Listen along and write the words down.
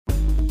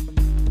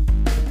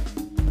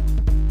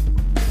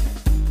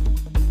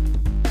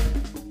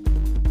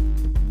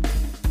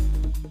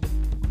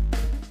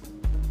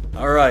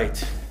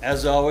right.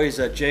 As always,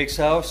 at Jake's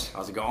house.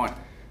 How's it going?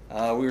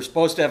 We were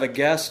supposed to have a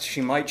guest.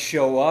 She might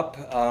show up.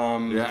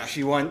 Yeah.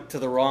 She went to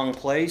the wrong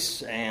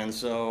place, and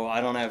so I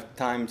don't have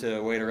time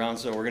to wait around.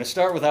 So we're going to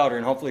start without her,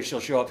 and hopefully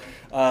she'll show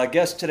up.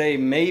 Guest today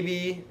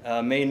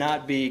may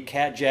not be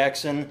Kat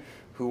Jackson,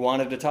 who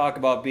wanted to talk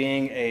about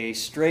being a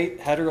straight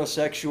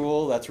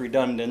heterosexual, that's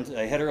redundant,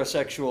 a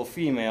heterosexual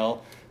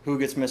female who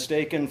gets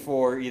mistaken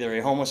for either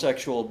a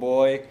homosexual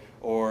boy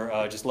or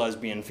just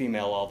lesbian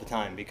female all the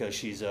time because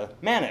she's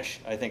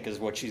mannish, I think is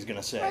what she's going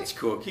to say. That's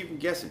cool. Keep them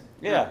guessing.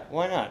 Yeah,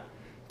 why not?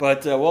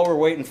 But while we're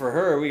waiting for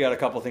her, we got a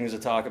couple things to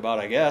talk about,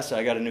 I guess.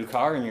 I got a new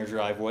car in your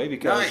driveway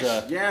because...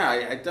 Nice.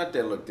 Yeah, I thought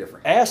that looked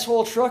different.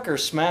 Asshole trucker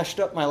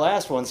smashed up my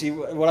last one. See,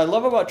 what I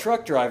love about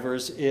truck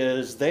drivers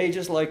is they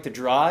just like to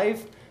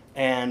drive,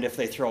 and if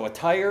they throw a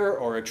tire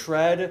or a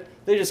tread,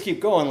 they just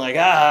keep going like,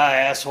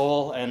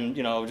 asshole, and,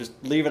 just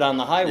leave it on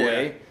the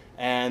highway. Yeah.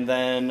 And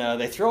then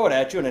they throw it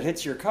at you, and it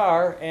hits your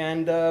car,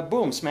 and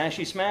boom,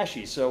 smashy,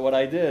 smashy. So what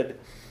I did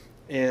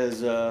is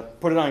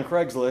put it on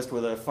Craigslist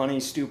with a funny,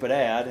 stupid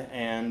ad,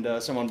 and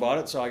someone bought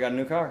it, so I got a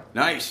new car.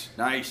 Nice.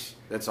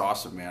 That's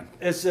awesome, man.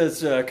 It's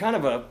kind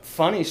of a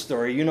funny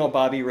story. You know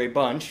Bobby Ray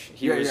Bunch.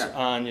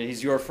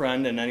 He's your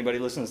friend, and anybody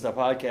listens to the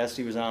podcast,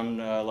 he was on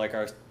like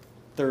our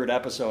third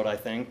episode, I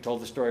think.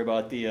 Told the story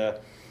about the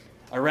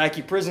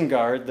Iraqi prison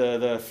guard,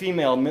 the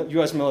female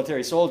U.S.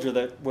 military soldier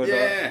that would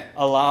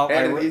allow...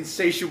 Had an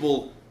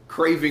insatiable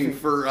craving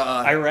for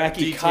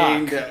Iraqi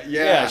detained,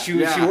 cock.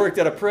 She worked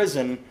at a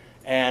prison,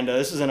 and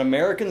this is an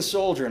American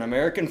soldier, an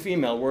American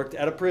female, worked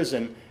at a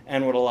prison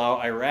and would allow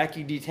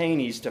Iraqi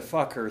detainees to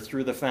fuck her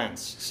through the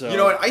fence. So, you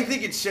know what? I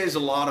think it says a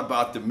lot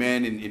about the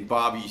men in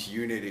Bobby's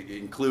unit,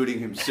 including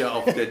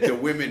himself, that the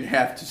women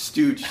have to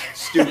stoop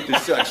to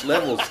such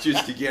levels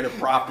just to get a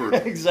proper,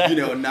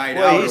 night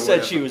out. Well, he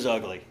said she was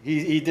ugly.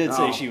 He did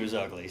say she was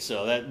ugly.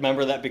 So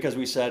remember that because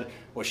we said,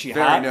 was she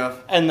hot? Fair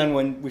enough. And then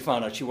when we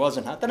found out she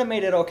wasn't hot, then it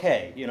made it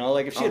okay.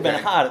 Like if she had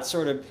been hot, it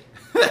sort of...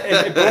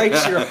 It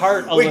breaks your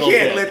heart a little bit. We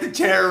can't let the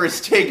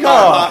terrorists take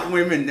our hot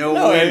women. No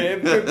way.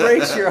 It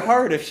breaks your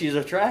heart if she's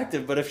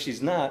attractive, but if she's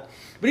not.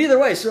 But either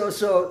way,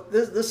 so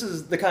this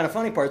is the kind of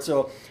funny part.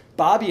 So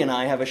Bobby and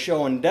I have a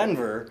show in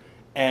Denver,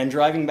 and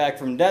driving back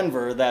from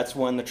Denver, that's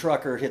when the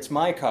trucker hits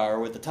my car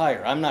with the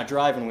tire. I'm not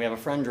driving. We have a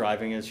friend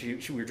driving.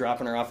 We're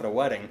dropping her off at a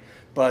wedding.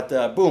 But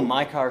boom,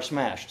 my car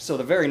smashed. So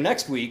the very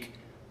next week,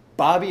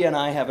 Bobby and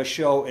I have a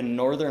show in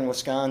northern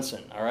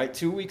Wisconsin, all right?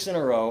 2 weeks in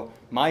a row.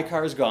 My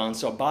car's gone,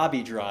 so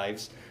Bobby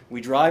drives. We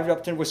drive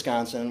up to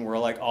Wisconsin. We're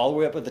like all the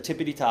way up at the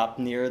tippity top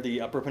near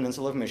the Upper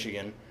Peninsula of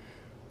Michigan.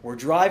 We're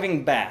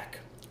driving back.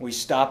 We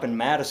stop in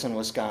Madison,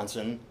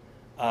 Wisconsin,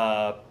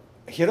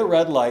 hit a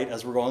red light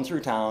as we're going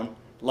through town.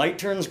 Light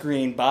turns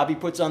green. Bobby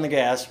puts on the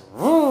gas.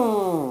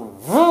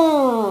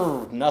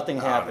 Nothing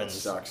happens. That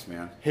sucks,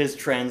 man. His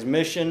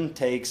transmission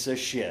takes a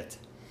shit.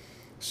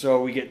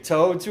 So we get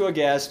towed to a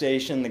gas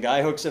station. The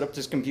guy hooks it up to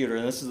his computer,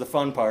 and this is the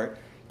fun part.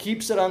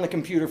 Keeps it on the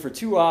computer for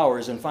 2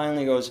 hours and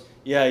finally goes,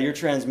 yeah, your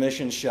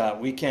transmission's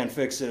shot. We can't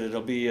fix it. It'll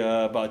be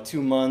about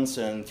 2 months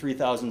and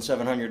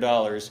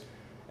 $3,700.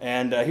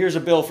 And here's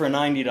a bill for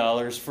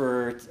 $90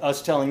 for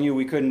us telling you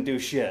we couldn't do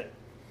shit.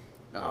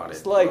 Oh,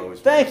 it's like,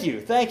 thank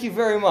you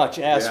very much,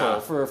 asshole,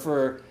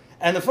 for...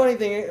 And the funny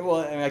thing,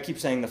 I keep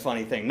saying the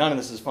funny thing. None of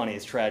this is funny.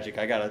 It's tragic.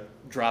 I got to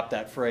drop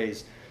that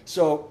phrase.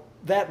 So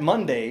that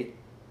Monday...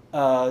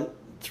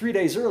 3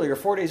 days earlier,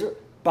 4 days earlier,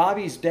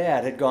 Bobby's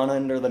dad had gone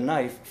under the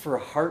knife for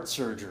heart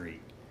surgery.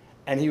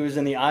 And he was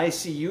in the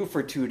ICU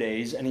for 2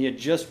 days, and he had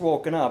just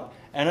woken up.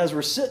 And as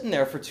we're sitting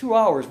there for 2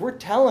 hours, we're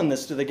telling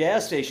this to the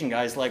gas station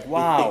guys, like,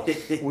 wow,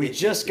 we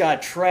just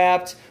got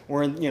trapped.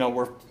 We're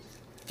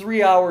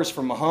 3 hours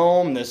from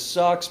home. This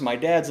sucks. My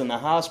dad's in the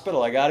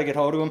hospital. I got to get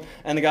hold of him.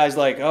 And the guy's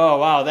like, oh,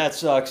 wow, that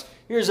sucks.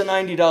 Here's a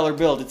 $90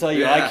 bill to tell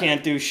you I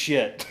can't do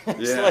shit.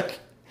 It's like...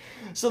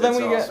 So then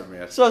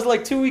so it's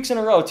like 2 weeks in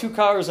a row, 2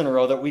 cars in a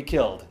row that we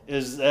killed.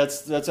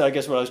 That's I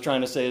guess what I was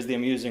trying to say is the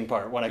amusing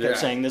part. When I kept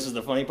saying this is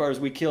the funny part, is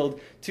we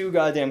killed 2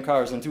 goddamn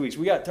cars in 2 weeks.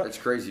 That's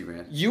crazy,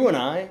 man. You and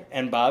I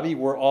and Bobby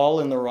were all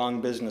in the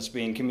wrong business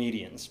being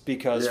comedians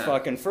because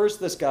fucking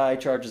first this guy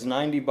charges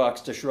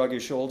 $90 to shrug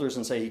his shoulders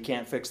and say he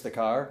can't fix the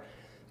car.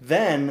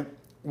 Then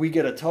we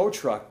get a tow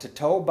truck to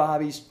tow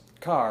Bobby's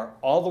car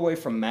all the way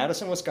from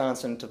Madison,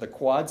 Wisconsin to the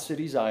Quad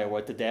Cities,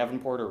 Iowa, to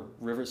Davenport or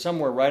River,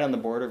 somewhere right on the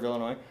border of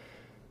Illinois.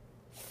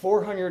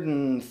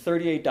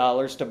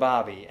 $438 to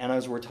Bobby. And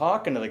as we're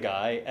talking to the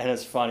guy, and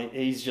it's funny,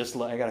 he's just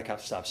like, I gotta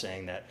stop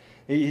saying that.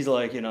 He's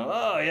like,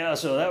 oh yeah,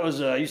 so that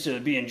was, I used to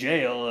be in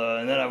jail,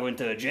 and then I went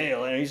to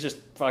jail, and he's just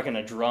fucking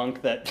a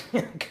drunk that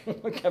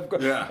kept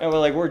going. Yeah. And we're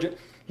like,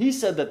 he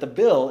said that the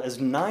bill is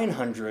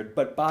 $900,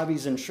 but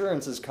Bobby's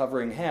insurance is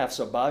covering half,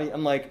 so Bobby,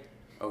 I'm like,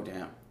 oh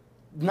damn.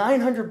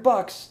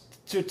 $900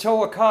 to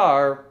tow a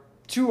car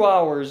 2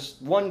 hours,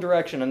 one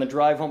direction, and the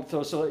drive home,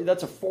 so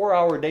that's a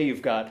 4-hour day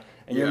you've got.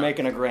 And you're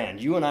making $1,000.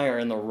 You and I are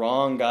in the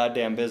wrong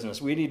goddamn business.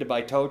 We need to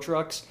buy tow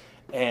trucks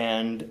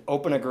and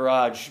open a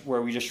garage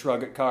where we just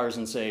shrug at cars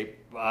and say,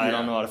 I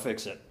don't know how to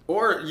fix it.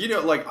 Or, you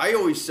know, like, I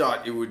always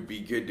thought it would be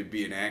good to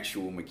be an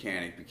actual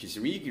mechanic because,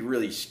 I mean, you could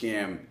really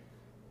scam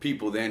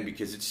people then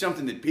because it's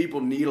something that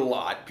people need a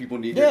lot. People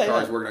need their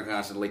cars working on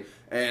constantly.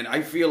 And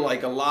I feel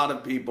like a lot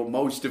of people,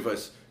 most of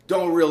us,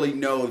 don't really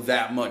know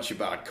that much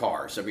about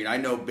cars. I mean, I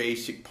know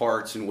basic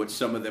parts and what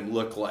some of them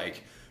look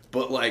like.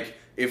 But, like,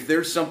 if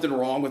there's something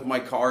wrong with my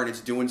car and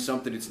it's doing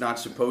something it's not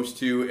supposed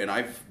to, and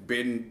I've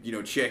been, you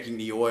know, checking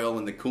the oil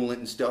and the coolant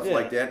and stuff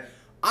like that,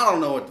 I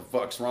don't know what the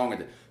fuck's wrong with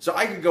it. So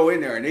I could go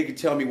in there and they could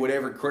tell me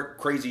whatever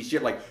crazy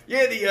shit, like,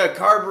 the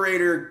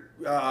carburetor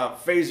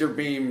phaser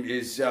beam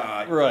is, you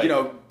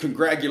know,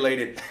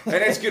 congratulated, and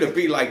it's going to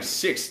be like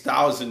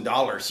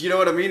 $6,000. You know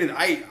what I mean? And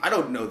I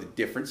don't know the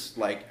difference.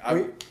 Like,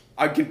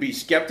 I can be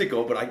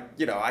skeptical, but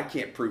I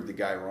can't prove the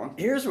guy wrong.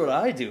 Here's what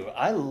I do.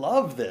 I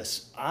love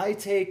this. I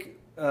take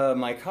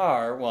my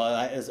car,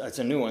 it's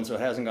a new one, so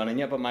it hasn't gone in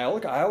yet, but my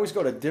old car, I always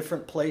go to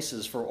different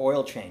places for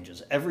oil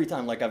changes. Every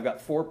time, like I've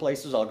got 4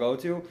 places I'll go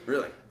to.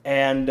 Really?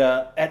 And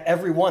at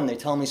every one, they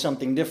tell me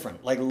something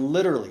different. Like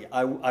literally,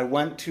 I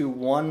went to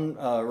one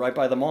right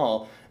by the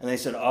mall, and they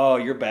said, oh,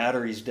 your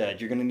battery's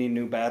dead. You're going to need a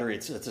new battery.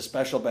 It's a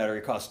special battery.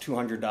 It costs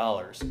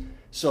 $200.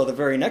 So the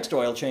very next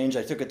oil change,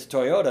 I took it to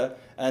Toyota,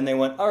 and they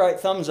went, all right,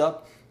 thumbs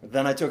up.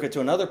 Then I took it to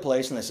another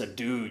place, and they said,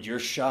 dude, your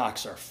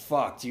shocks are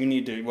fucked. You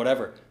need to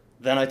whatever.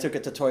 Then I took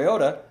it to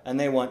Toyota, and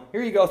they went,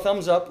 here you go,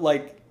 thumbs up.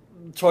 Like,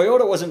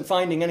 Toyota wasn't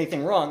finding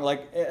anything wrong.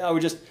 Like, I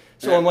would just...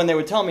 So when they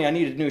would tell me I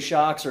needed new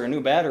shocks or a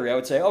new battery, I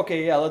would say,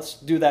 okay, yeah, let's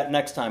do that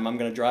next time. I'm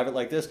going to drive it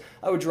like this.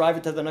 I would drive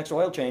it to the next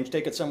oil change,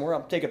 take it somewhere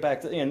up, take it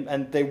back,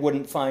 and they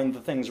wouldn't find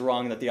the things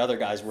wrong that the other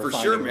guys were finding.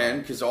 For sure,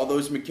 man, because all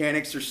those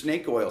mechanics are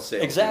snake oil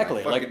salesmen.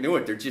 Exactly. I fucking knew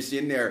it. They're just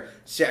in there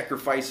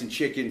sacrificing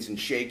chickens and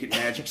shaking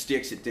magic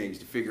sticks at things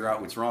to figure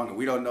out what's wrong, and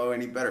we don't know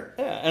any better.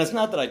 Yeah, and it's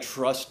not that I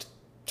trust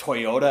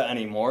Toyota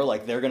anymore.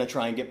 Like, they're going to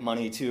try and get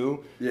money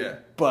too. Yeah.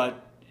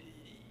 But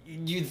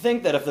you'd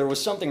think that if there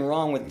was something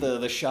wrong with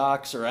the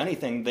shocks or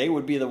anything, they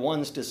would be the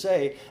ones to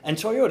say. And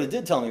Toyota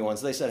did tell me once.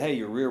 They said, hey,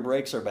 your rear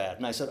brakes are bad.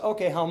 And I said,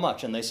 okay, how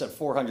much? And they said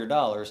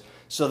 $400.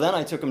 So then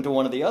I took them to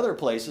one of the other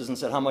places and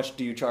said, how much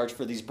do you charge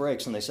for these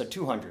brakes? And they said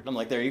 $200. I'm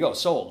like, there you go,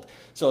 sold.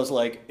 So it's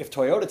like, if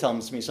Toyota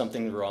tells me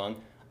something's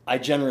wrong, I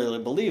generally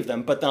believe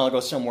them. But then I'll go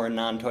somewhere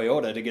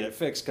non-Toyota to get it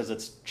fixed because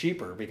it's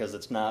cheaper, because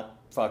it's not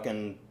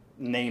fucking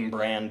name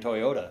brand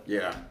Toyota.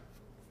 Yeah.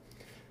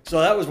 So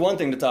that was one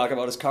thing to talk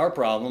about, is car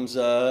problems.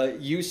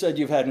 You said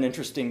you've had an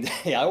interesting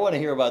day. I want to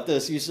hear about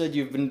this. You said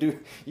you've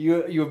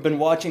been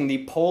watching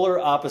the polar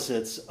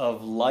opposites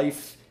of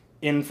life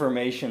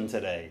information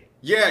today.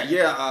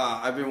 Yeah.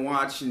 I've been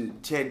watching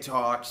TED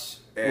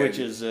Talks, which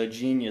is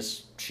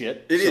genius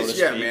shit. It is,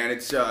 yeah, man.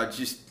 It's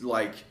just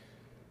like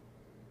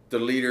the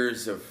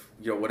leaders of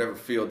whatever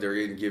field they're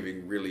in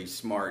giving really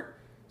smart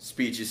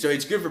speeches. So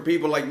it's good for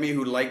people like me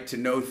who like to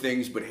know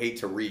things but hate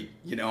to read.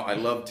 I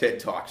love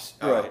TED Talks.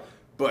 Right.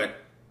 But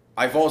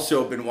I've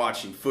also been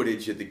watching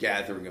footage of the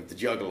gathering of the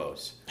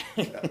Juggalos.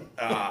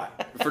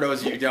 For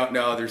those of you who don't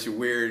know, there's a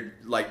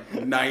weird,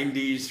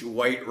 90s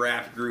white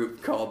rap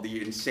group called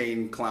the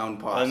Insane Clown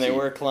Posse. And they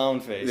wear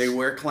clown face. They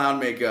wear clown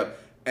makeup.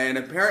 And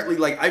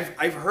apparently,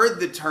 I've heard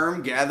the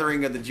term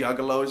gathering of the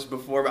Juggalos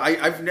before, but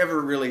I've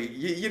never really,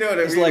 you know what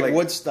I mean? It's like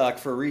Woodstock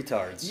for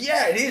retards.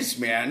 Yeah, it is,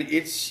 man. It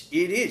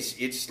is.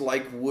 It's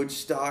like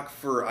Woodstock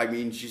for,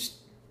 just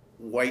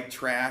white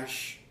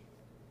trash,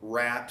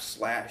 rap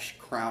 /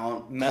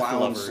 clown / meth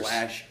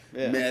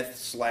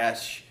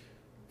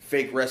 /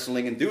 fake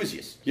wrestling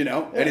enthusiasts,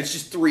 and it's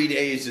just 3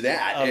 days of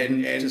that,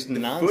 and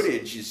the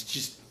footage is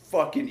just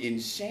fucking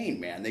insane,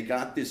 man. They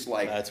got this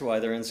that's why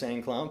they're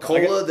insane clown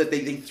cola that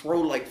they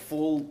throw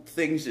full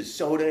things of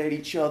soda at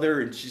each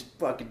other and just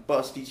fucking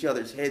bust each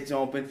other's heads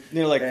open.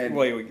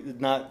 Wait,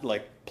 not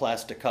like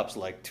plastic cups,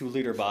 like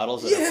 2-liter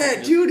bottles.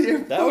 Yeah,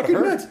 dude, that would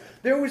hurt. Nuts.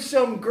 There was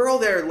some girl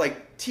there,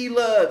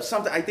 Tila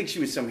something. I think she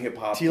was some hip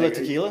hop. Tila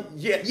Tequila.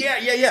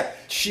 Yeah.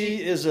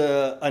 She is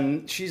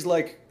she's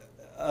like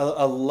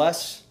a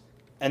less,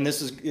 and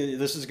this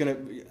is gonna.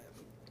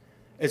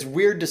 It's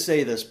weird to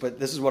say this, but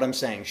this is what I'm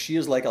saying. She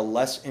is like a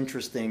less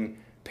interesting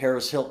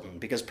Paris Hilton,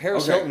 because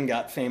Paris Hilton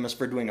got famous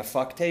for doing a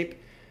fuck tape.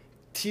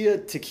 Tia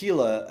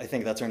Tequila, I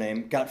think that's her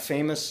name, got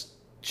famous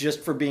just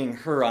for being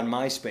her on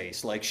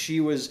MySpace. Like, she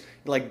was,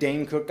 like,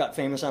 Dane Cook got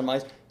famous on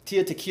MySpace.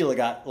 Tia Tequila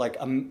got,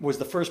 was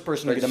the first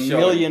person to get 1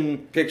 million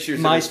pictures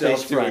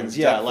MySpace friends.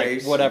 Yeah,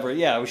 face. Whatever.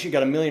 Yeah, she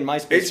got 1 million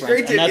MySpace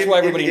friends, and that's why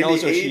everybody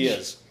knows who she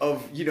is.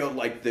 Of,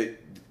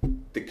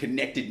 the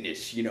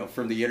connectedness,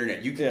 from the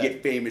internet. You can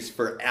get famous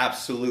for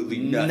absolutely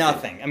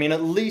nothing. I mean,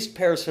 at least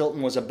Paris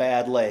Hilton was a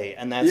bad lay,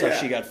 and that's how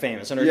she got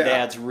famous. And her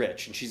dad's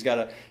rich, and she's got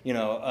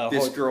a,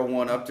 this girl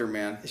one-upped her,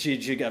 man.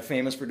 She got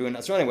famous for doing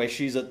that. So anyway,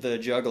 she's at the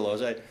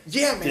Juggalos.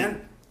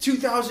 Man.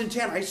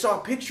 2010, I saw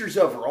pictures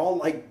of her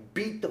all,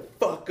 beat the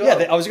fuck fuck up.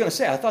 Yeah, I was going to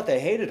say, I thought they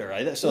hated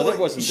her. So that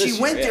wasn't She this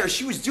went year, there.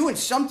 She was doing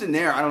something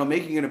there. I don't know,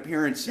 making an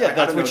appearance. Yeah,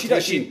 that's what she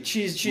does. She's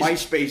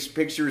MySpace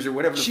pictures or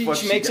whatever the fuck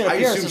she makes an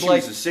appearance. I assume she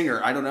was a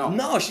singer. I don't know.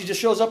 No, she just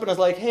shows up and is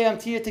like, hey, I'm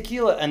Tia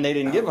Tequila. And they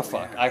didn't give a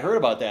fuck. I heard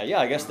about that. Yeah,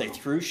 I guess they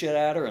threw shit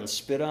at her and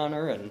spit on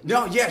her. And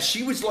no, yeah,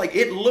 she was like,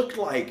 it looked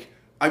like,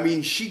 I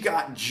mean, she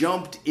got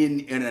jumped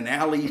in an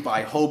alley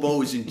by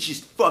hobos and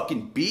just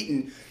fucking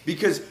beaten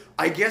because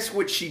I guess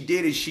what she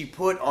did is she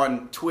put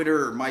on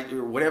Twitter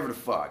or whatever the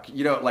fuck,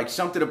 like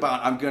something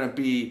about I'm going to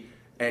be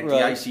at the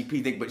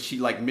ICP thing, but she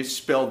like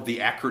misspelled the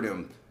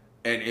acronym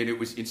and it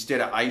was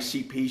instead of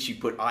ICP, she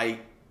put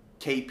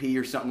IKP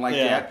or something like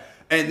that.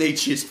 And they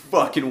just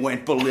fucking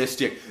went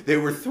ballistic. They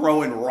were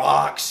throwing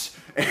rocks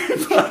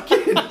and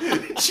fucking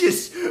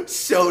just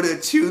soda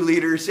 2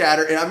 liters at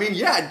her. And I mean,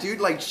 yeah, dude,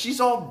 like she's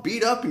all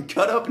beat up and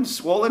cut up and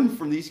swollen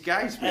from these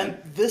guys, man.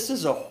 And this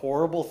is a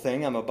horrible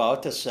thing I'm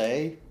about to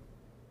say,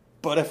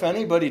 but if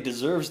anybody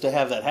deserves to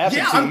have that happen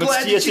to I'm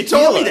glad that you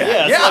told me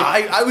that.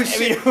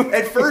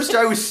 At first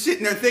I was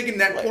sitting there thinking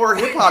that poor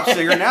hip hop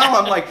singer. Now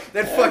I'm like,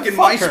 that fucking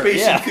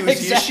MySpace enthusiast,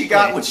 exactly. She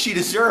got what she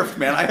deserved,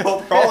 man. I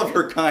hope all of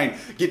her kind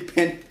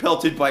get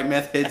pelted by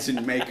meth heads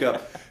and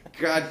makeup.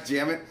 God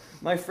damn it.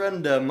 My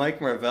friend Mike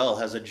Marvell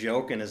has a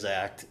joke in his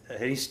act,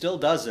 and he still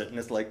does it, and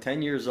it's like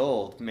 10 years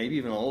old, maybe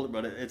even older,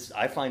 but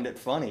I find it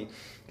funny,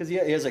 because he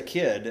has a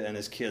kid, and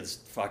his kid's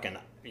fucking,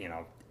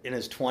 in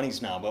his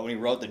 20s now, but when he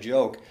wrote the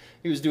joke,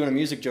 he was doing a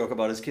music joke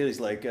about his kid. He's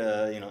like,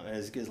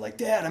 his kid's like,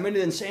 Dad, I'm in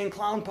the Insane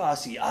Clown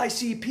Posse,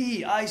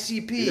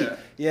 ICP.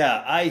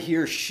 Yeah, I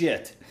hear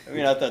shit. I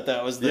mean, I thought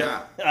that was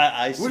the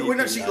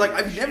ICP.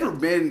 I've never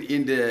been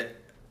into...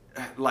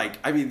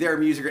 their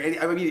music or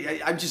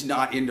any, I'm just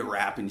not into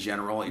rap in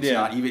general. It's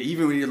not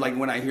even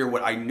when I hear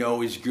what I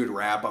know is good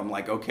rap, I'm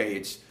like,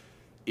 okay,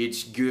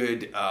 it's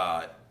good,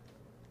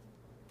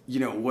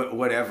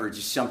 whatever,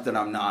 just something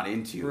I'm not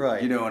into.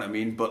 Right. You know what I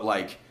mean? But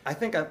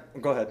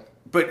go ahead.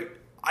 But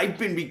I've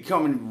been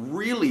becoming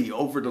really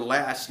over the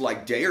last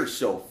day or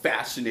so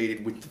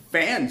fascinated with the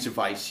fans of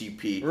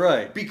ICP.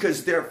 Right.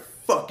 Because they're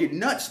fucking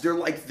nuts. They're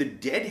like the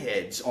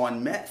Deadheads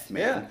on meth,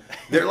 man. Yeah.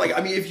 They're like,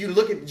 if you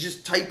look at,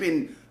 just type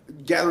in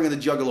Gathering of the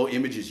Juggalo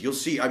images, you'll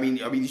see. I mean,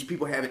 these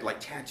people have it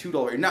tattooed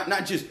all over.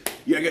 Not just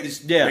I got this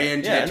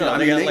band tattoo. No,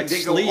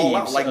 they go all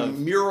out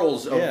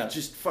murals of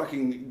just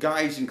fucking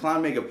guys in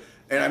clown makeup.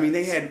 And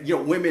they had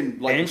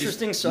women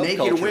interesting just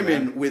naked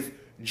women man. with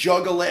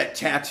Juggalette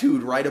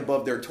tattooed right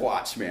above their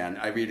twats, man.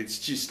 I mean, it's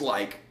just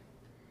like,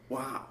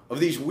 wow, of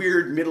these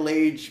weird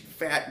middle-aged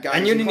fat guys.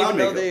 And you didn't even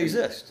know they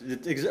exist.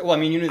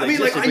 Well, you knew they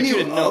existed, I but knew you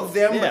didn't know of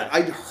them. Yeah.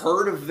 I'd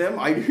heard of them.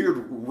 I'd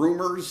heard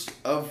rumors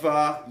of,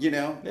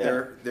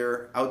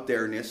 their out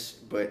there-ness,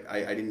 but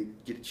I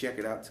didn't get to check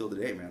it out till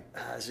today, man.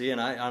 And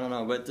I don't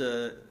know, but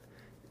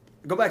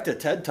go back to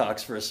TED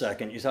Talks for a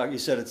second. You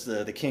said it's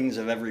the kings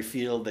of every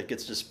field that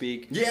gets to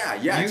speak.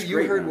 Yeah,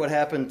 You heard what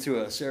happened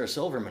to Sarah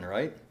Silverman,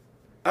 right?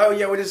 Oh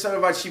yeah, what is something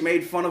about she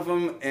made fun of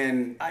him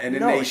and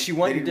then she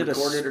went and did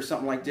record it or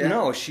something like that?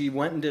 No, she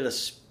went and did a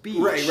speech.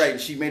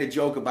 Right. She made a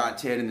joke about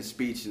Ted in the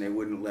speech and they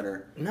wouldn't let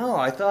her. No,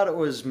 I thought it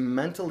was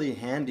mentally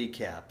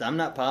handicapped. I'm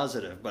not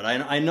positive, but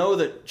I know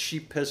that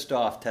she pissed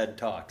off TED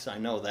Talks. I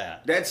know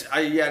that. That's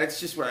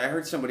just what I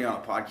heard somebody on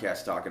a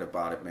podcast talking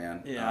about it,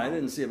 man. Yeah, I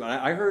didn't see it, but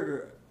I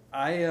heard.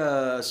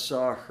 I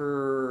saw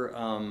her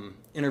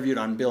interviewed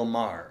on Bill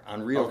Maher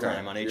on Real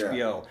Time on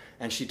HBO,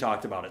 and she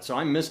talked about it. So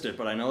I missed it,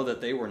 but I know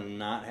that they were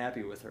not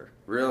happy with her.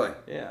 Really?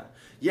 Yeah.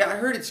 Yeah, I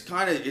heard it's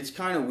kind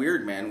of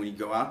weird, man. When you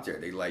go out there,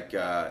 they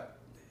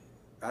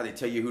they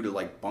tell you who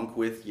to bunk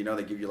with.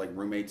 They give you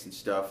roommates and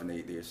stuff, and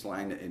they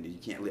assign and you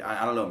can't leave.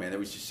 I don't know, man. There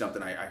was just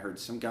something I heard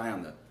some guy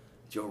on the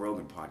Joe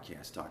Rogan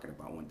podcast talking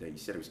about one day. He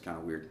said it was kind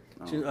of weird.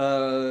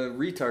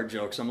 Retard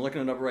jokes. I'm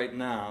looking it up right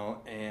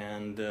now,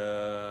 and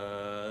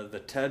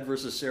the Ted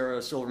versus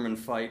Sarah Silverman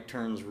fight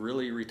turns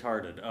really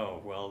retarded. Oh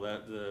well,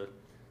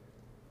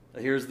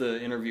 here's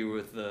the interview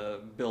with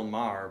Bill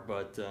Maher.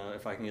 But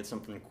if I can get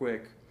something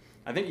quick,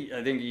 I think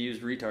he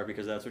used retard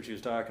because that's what she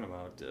was talking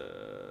about.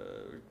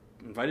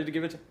 Invited to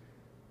give it.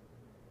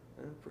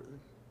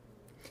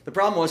 The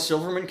problem was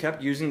Silverman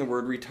kept using the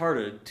word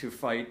retarded to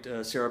fight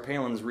Sarah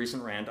Palin's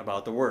recent rant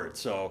about the word.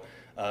 So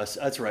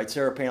that's right.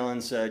 Sarah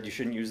Palin said you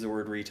shouldn't use the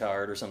word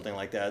retard or something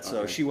like that.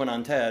 So she went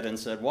on TED and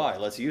said, why?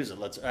 Let's use it.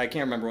 I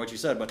can't remember what she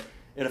said, but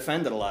it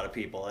offended a lot of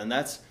people. And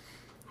that's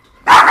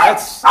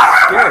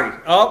scary.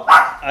 Oh,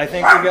 I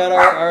think we got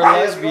our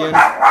lesbian.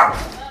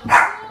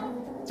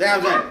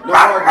 Sam's in.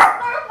 No more.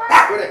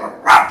 Quit it.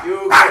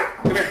 You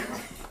quit it.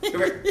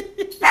 Come here.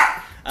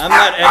 I'm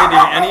not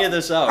editing any of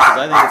this out because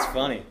I think it's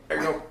funny. There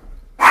you go.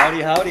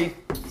 Howdy.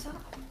 What's up?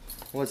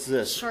 What's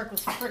this? Shark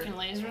with freaking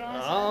laser on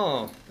his head.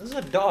 Oh, this is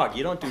a dog.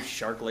 You don't do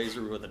shark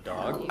laser with a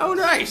dog. Oh,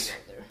 nice.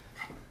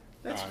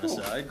 That's on cool.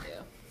 The side.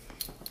 Yeah.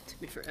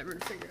 Took me forever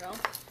to figure out.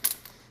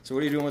 So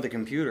what are you doing with the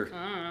computer?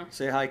 I don't know.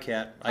 Say hi,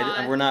 Kat.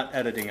 Hi. We're not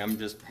editing.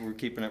 We're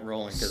keeping it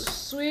rolling because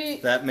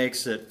sweet. That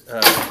makes it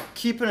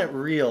keeping it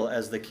real,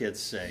 as the kids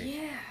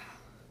say.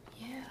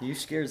 Yeah. You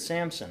scared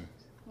Samson.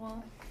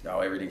 Well. No,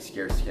 everything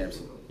scares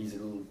Samson. He's a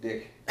little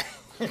dick.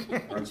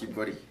 Aren't you,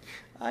 buddy?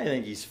 I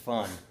think he's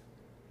fun.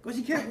 Because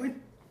he can't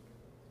win.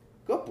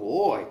 Good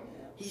boy.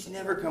 He's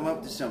never come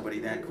up to somebody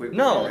that quick.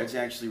 No. That's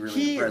actually really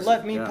he impressive.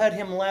 let me pet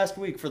him last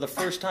week for the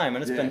first time,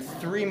 and it's been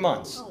 3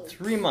 months.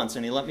 3 months,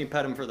 and he let me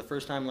pet him for the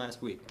first time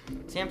last week.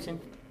 Samson.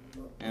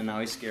 And now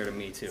he's scared of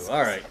me, too.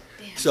 All right.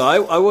 So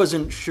I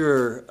wasn't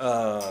sure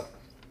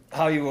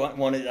how you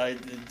wanted...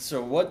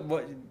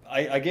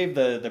 I gave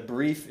the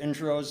brief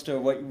intros to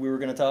what we were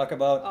going to talk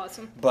about.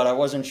 Awesome. But I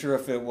wasn't sure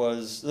if it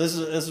was... This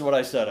is what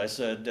I said. I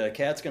said,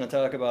 Kat's going to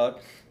talk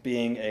about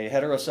being a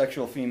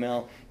heterosexual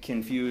female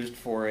confused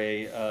for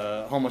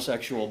a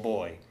homosexual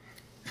boy.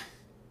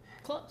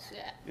 Close,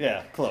 yeah.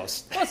 Yeah,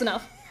 close. Close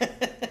enough.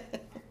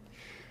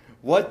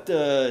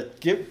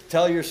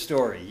 Tell your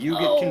story. You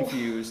get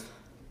confused.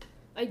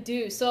 I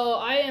do. So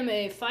I am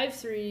a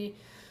 5'3",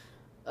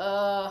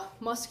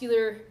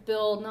 muscular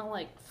build, not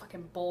like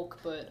fucking bulk,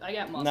 but I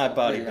got muscle. Not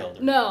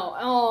bodybuilder.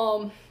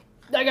 No,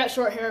 I got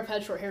short hair. I've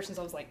had short hair since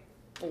I was like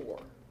 4.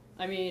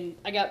 I mean,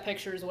 I got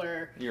pictures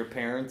where... Your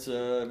parents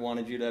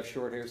wanted you to have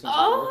short hair since you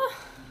were 4?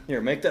 Here,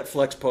 make that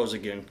flex pose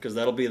again, because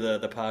that'll be the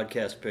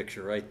podcast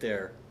picture right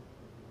there.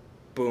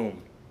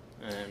 Boom.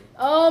 And...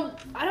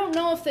 I don't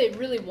know if they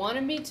really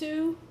wanted me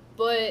to,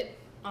 but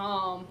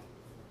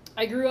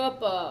I grew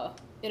up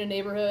in a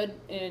neighborhood,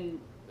 and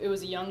it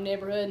was a young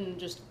neighborhood,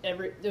 and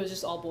it was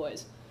just all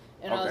boys.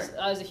 And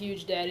I was a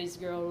huge daddy's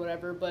girl or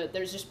whatever, but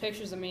there's just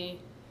pictures of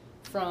me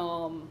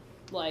from...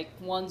 like,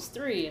 one's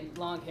 3 and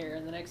long hair,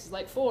 and the next is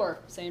like 4,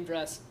 same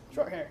dress,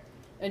 short hair.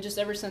 And just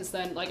ever since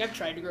then, like, I've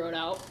tried to grow it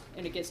out,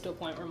 and it gets to a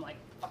point where I'm like,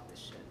 fuck this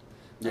shit.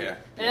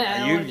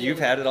 Yeah. You've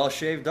had it all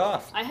shaved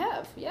off. I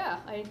have, yeah.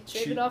 I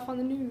shaved it off on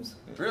the news.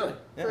 Really?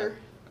 Yeah.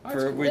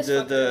 We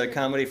did the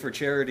comedy for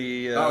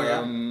charity.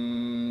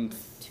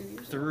 2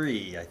 years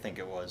 3, I think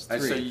it was. 3.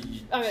 So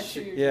I got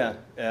 2 years.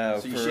 Yeah.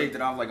 So you shaved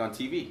it off like on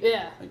TV?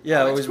 Yeah.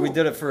 Cool. We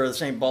did it for the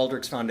St.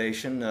 Baldrick's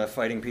Foundation,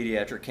 fighting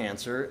pediatric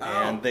cancer,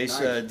 and they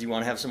said, "Do you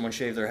want to have someone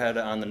shave their head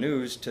on the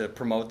news to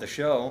promote the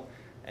show?"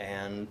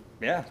 And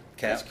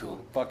Kat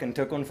fucking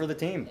took one for the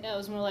team. Yeah, it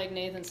was more like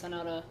Nathan sent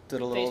out a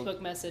Facebook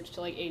message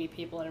to like 80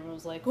 people, and everyone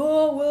was like,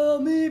 "Oh well,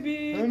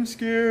 maybe." I'm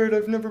scared.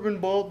 I've never been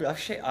bald.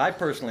 I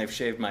personally have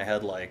shaved my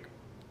head like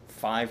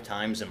 5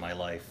 times in my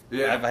life.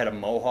 Yeah. I've had a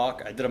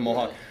mohawk. I did a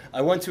mohawk.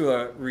 I went to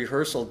a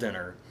rehearsal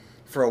dinner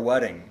for a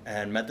wedding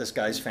and met this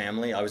guy's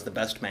family. I was the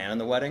best man in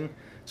the wedding.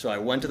 So I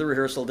went to the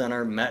rehearsal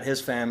dinner, met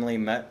his family,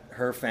 met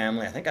her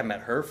family. I think I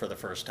met her for the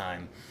first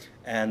time.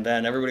 And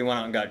then everybody went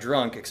out and got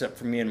drunk, except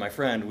for me and my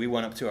friend. We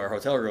went up to our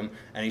hotel room,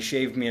 and he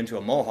shaved me into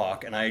a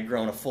mohawk, and I had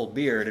grown a full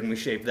beard, and we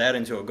shaved that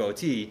into a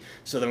goatee.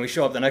 So then we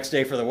show up the next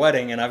day for the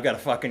wedding, and I've got a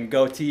fucking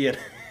goatee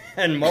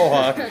and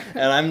mohawk,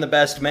 and I'm the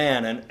best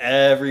man, and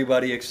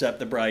everybody except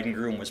the bride and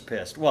groom was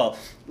pissed. Well,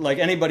 like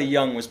anybody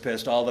young was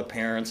pissed. All the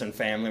parents and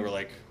family were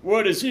like,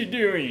 "What is he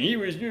doing? He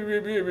was blah, blah,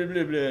 blah,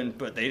 blah, blah,"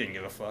 but they didn't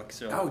give a fuck.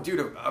 So. Oh,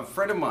 dude, a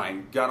friend of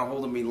mine got a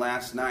hold of me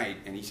last night,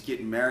 and he's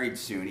getting married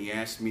soon. He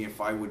asked me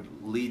if I would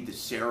lead the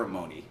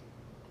ceremony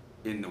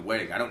in the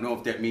wedding. I don't know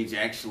if that means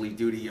actually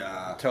do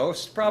the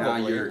toast.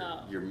 Probably.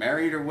 You're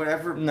married or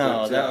whatever.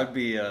 No, that would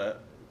be.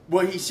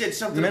 Well, he said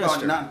something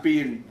about not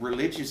being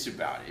religious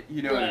about it.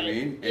 You know what I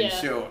mean? And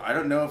so I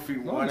don't know if he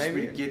wants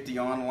me to get the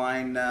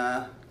online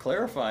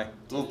clarify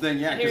little thing.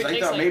 Yeah, because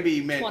I thought maybe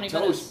he meant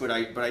toast, but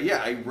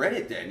I read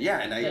it then. Yeah,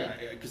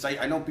 and because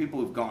I know people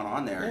who've gone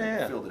on there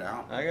and filled it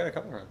out. I got a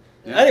couple of.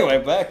 Yeah.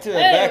 Anyway, back to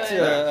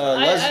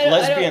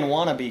lesbian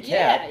wannabe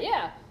Kat.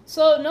 Yeah.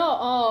 So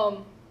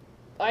no,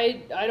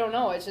 I don't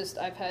know. It's just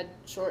I've had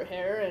short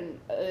hair, and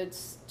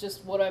it's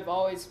just what I've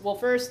always. Well,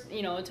 first,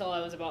 until I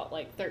was about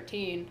like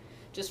 13.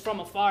 Just from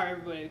afar,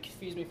 everybody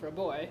confused me for a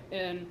boy.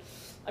 And,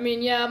 I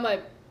mean,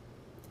 I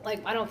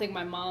don't think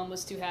my mom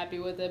was too happy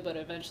with it, but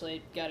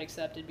eventually got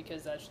accepted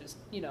because that's just,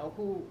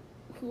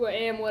 who I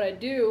am, what I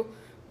do.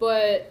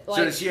 But, like...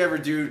 So did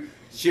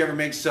she ever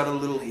make subtle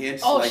little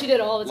hints? Oh, she did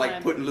all the time.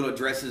 Like putting little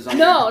dresses on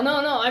No.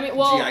 I mean,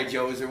 well... G.I.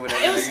 Joes or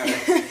whatever.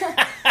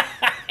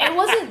 It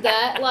wasn't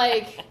that,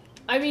 like...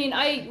 I mean,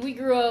 we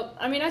grew up...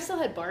 I mean, I still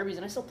had Barbies,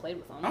 and I still played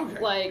with them.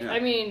 Okay.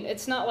 I mean,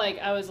 it's not like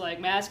I was, like,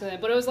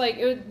 masculine, but it was, like,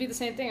 it would be the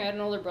same thing. I had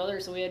an older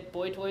brother, so we had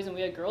boy toys and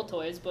we had girl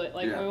toys, but,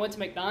 like, when we went to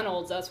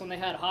McDonald's, that's when they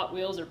had Hot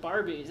Wheels or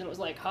Barbies, and it was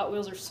like, Hot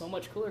Wheels are so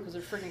much cooler because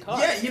they're freaking cars.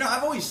 Yeah,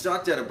 I've always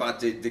thought that about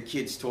the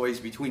kids' toys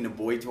between the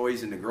boy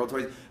toys and the girl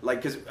toys.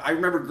 Like, because I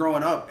remember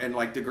growing up, and,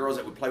 like, the girls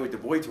that would play with the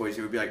boy toys,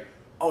 it would be like,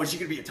 oh, is she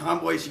going to be a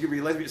tomboy? Is she going to be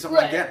a lesbian? Something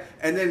like that.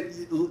 And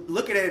then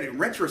looking at it in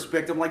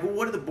retrospect, I'm like, well,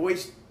 what do the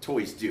boys'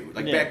 toys do?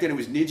 Like back then it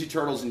was Ninja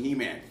Turtles and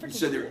He-Man.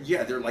 So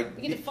they're like...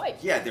 They get to fight.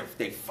 Yeah,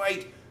 they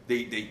fight.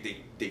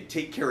 They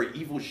take care of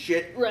evil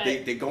shit.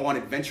 Right. They go on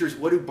adventures.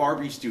 What do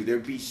Barbies do?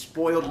 They'd be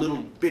spoiled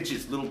little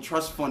bitches, little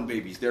trust fund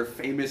babies. They're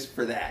famous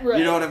for that. Right.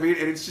 You know what I mean?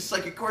 And it's just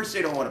like, of course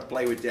they don't want to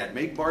play with that.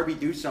 Make Barbie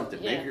do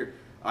something. Yeah. Make her...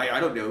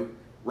 I don't know.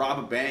 Rob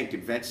a bank,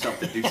 invent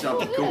something, do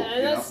something cool.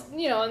 And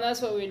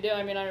that's what we do.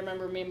 I mean, I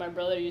remember me and my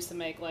brother used to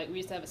make, like, we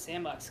used to have a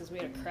sandbox because we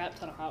had a crap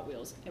ton of Hot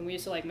Wheels. And we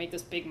used to, like, make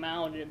this big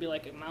mound, and it'd be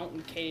like a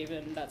mountain cave,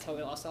 and that's how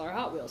we lost all our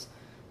Hot Wheels.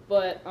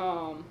 But,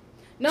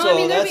 No,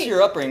 so that's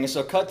your upbringing.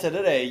 So cut to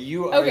today.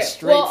 You are a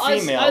straight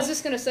female. I was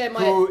just gonna say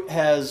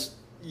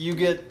you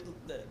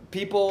get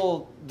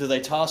people. Do they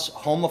toss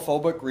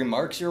homophobic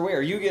remarks your way,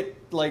 or you get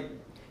like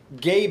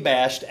gay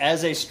bashed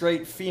as a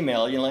straight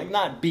female? You're like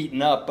not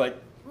beaten up,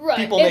 but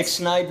people make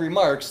snide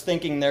remarks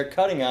thinking they're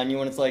cutting on you,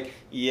 and it's like,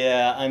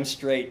 yeah, I'm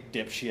straight,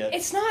 dipshit.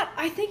 It's not.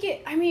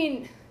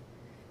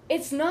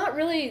 It's not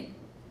really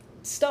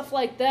stuff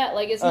like that.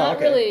 Like it's not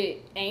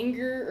really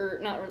anger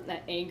or not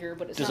anger,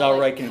 but it's just not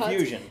outright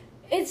confusion.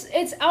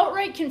 It's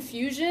outright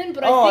confusion,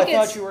 but I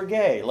thought you were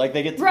gay. Like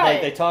they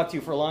they talk to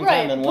you for a long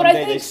time, and one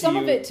day they see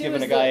you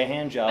giving a guy a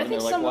hand job, and they're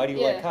like, "Why do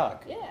you like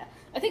cock?" Yeah,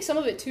 I think some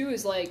of it too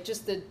is like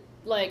just the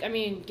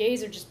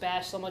gays are just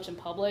bashed so much in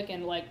public,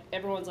 and like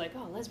everyone's like,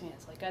 "Oh,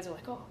 lesbians." Like guys are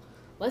like, "Oh,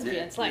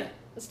 lesbians."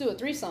 Let's do a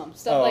threesome,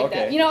 stuff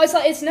that. You know, it's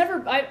like it's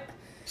never.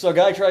 So a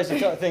guy tries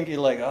to think you're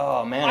like,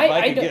 oh man, if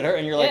I could get her,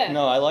 and you're like,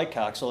 no, I like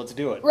cock, so let's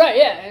do it. Right?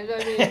 Yeah.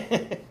 I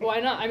mean,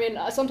 why not? I mean,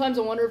 sometimes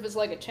I wonder if it's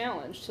like a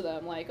challenge to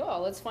them, like,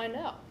 oh, let's find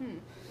out.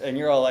 And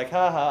you're all like,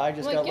 haha, I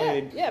just got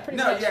laid. Yeah, pretty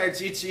much. No, yeah,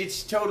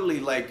 it's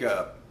totally like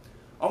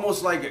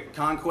almost like a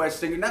conquest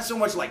thing. Not so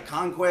much like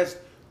conquest,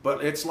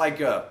 but it's like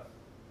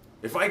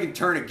if I can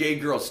turn a gay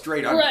girl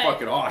straight, I'm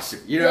fucking awesome.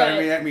 You know what I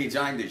mean? That means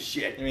I'm the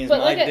shit. It means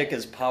my dick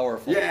is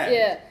powerful.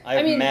 Yeah. I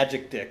have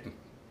magic dick.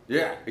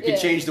 Yeah, it can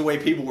change the way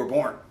people were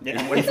born.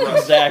 Yeah.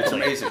 Exactly. It's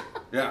amazing.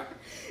 Yeah.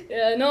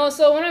 Yeah, no,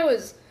 so when I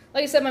was,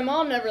 like I said, my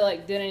mom never,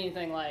 like, did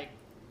anything, like,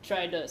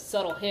 tried to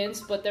subtle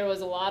hints, but there was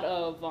a lot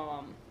of,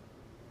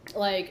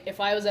 like, if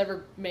I was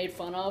ever made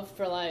fun of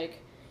for,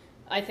 like,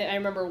 I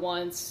remember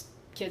once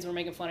kids were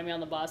making fun of me on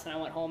the bus, and I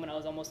went home, and I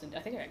was I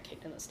think I got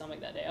kicked in the stomach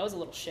that day. I was a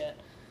little shit.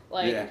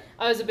 Like,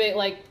 I was a bit,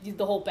 like,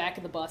 the whole back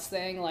of the bus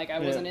thing, like, I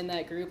wasn't in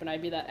that group, and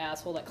I'd be that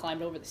asshole that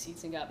climbed over the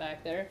seats and got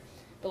back there.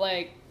 But,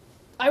 like,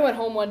 I went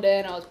home one day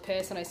and I was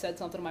pissed and I said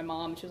something to my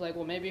mom and she was like,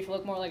 well, maybe if you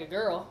look more like a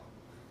girl.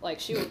 Like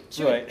she would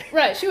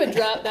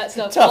drop that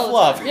stuff. Tough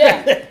love.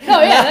 Yeah.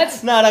 No, yeah,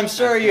 that's not. I'm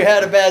sorry you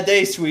had a bad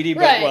day, sweetie,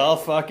 but well,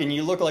 fucking,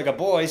 you look like a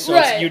boy, so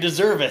you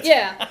deserve it.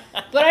 Yeah,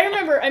 but I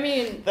remember. I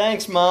mean,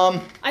 thanks,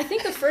 Mom. I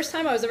think the first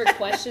time I was ever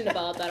questioned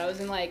about that, I was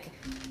in like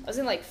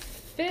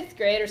 5th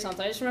grade or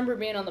something. I just remember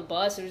being on the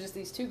bus. There was just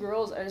these two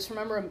girls. I just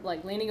remember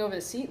like leaning over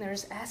the seat and they were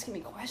just asking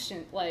me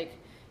questions, like.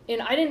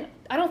 And I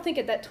don't think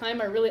at that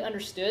time I really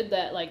understood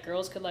that like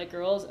girls could like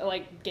girls,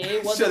 like gay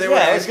wasn't. So they were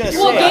asking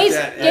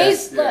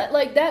gays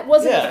like that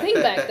wasn't a thing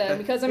back then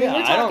because I mean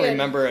we're talking. I don't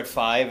remember at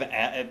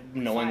 5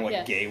 knowing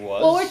what gay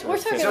was. Well, we're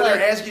talking. So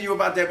they're asking you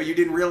about that, but you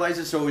didn't realize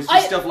it. So it was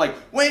just stuff like,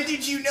 when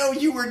did you know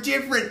you were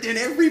different than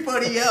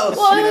everybody else?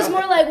 Well, it was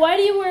more like, why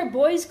do you wear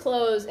boys'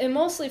 clothes? And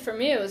mostly for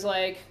me, it was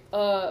like,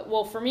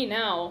 well, for me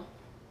now.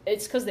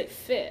 It's because they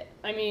fit.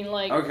 I mean,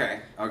 like...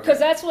 Okay. Because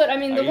that's what... I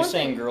mean, Are you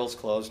saying girls'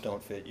 clothes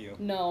don't fit you?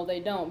 No, they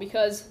don't.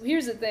 Because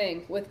here's the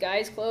thing. With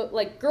guys' clothes...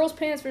 Like, girls'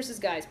 pants versus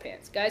guys'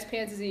 pants. Guys'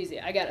 pants is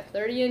easy. I got a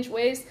 30-inch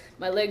waist.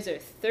 My legs are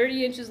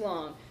 30 inches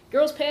long.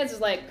 Girls' pants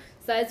is like...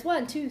 Size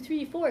 1, 2,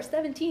 3, 4,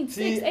 17,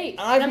 6, 8.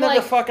 I've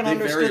never fucking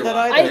understood that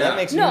either. That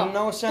makes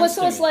no sense to me.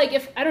 So it's like,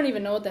 if I don't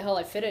even know what the hell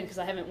I fit in because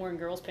I haven't worn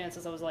girls' pants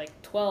since I was like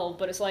 12.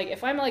 But it's like,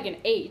 if I'm like an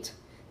 8...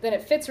 then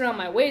it fits around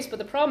my waist, but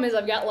the problem is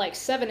I've got like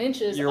 7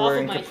 inches off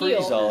of my heel. You're wearing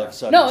capris all of a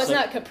sudden. No, it's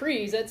not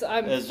capris.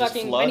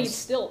 I need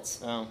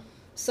stilts. Oh.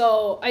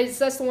 So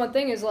that's the one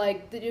thing is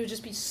like, it would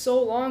just be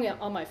so long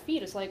on my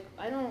feet. It's like,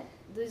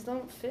 these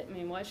don't fit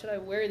me. Why should I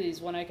wear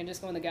these when I can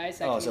just go in the guys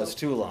section? Oh, so it's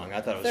too long.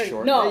 I thought it was 30.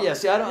 short. No. Yeah,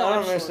 see, I don't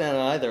understand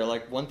it either.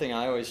 Like, one thing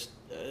I always,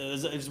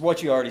 is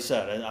what you already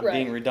said. I'm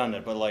being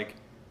redundant, but like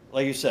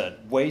you said,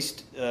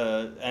 waist,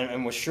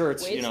 and with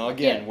shirts,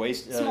 waist,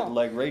 waist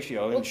leg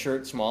ratio, and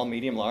shirt small,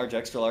 medium, large,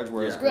 extra large,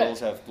 whereas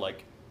girls have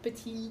like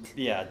petite.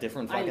 Yeah,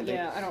 different fucking things.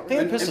 I don't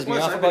think it pisses me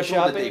off about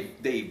shopping.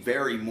 They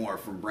vary more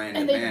from brand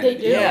to brand. They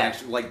do. Yeah,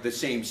 actually, like the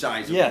same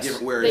size.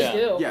 Yes, whereas, they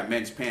do. Yeah,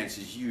 men's pants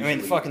is usually. I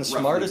mean,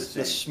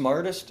 the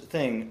smartest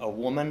thing a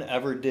woman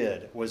ever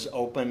did was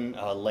open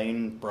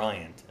Lane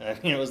Bryant. I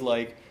mean, it was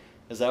like.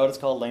 Is that what it's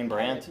called, Lane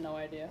Bryant? I have no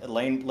idea.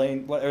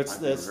 Lane. What? It's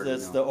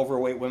the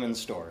overweight women's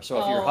store.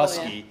 So if you're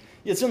husky,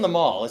 it's in the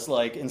mall. It's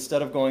like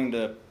instead of going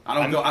to.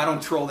 I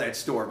don't troll that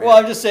store, man. Well,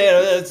 I'm just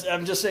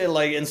saying,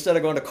 like instead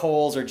of going to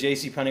Kohl's or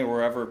JCPenney,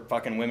 wherever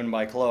fucking women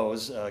buy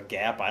clothes,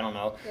 Gap, I don't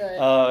know.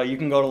 Right. You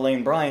can go to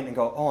Lane Bryant and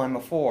go, oh, I'm a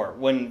 4,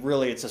 when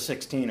really it's a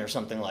 16 or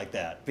something like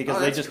that,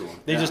 because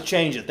they just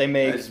change it. They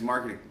make it's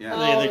marketing.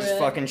 Yeah. They just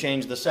fucking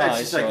change the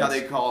size. It's just like how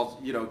they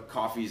call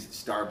coffees at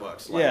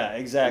Starbucks. Like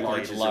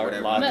exactly.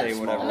 Latte,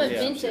 whatever. I'm a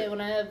Vente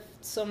when I have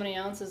so many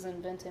ounces,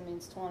 and Vente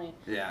means 20.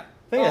 Yeah.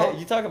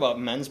 You talk about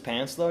men's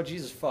pants, though.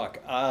 Jesus fuck.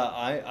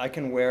 I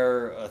can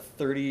wear a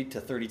 30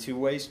 to 32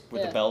 waist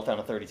with the belt on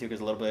a 32 because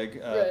it's a little big.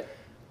 Right.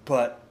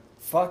 But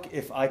fuck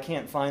if I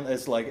can't find.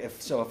 It's like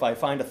if I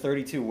find a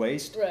 32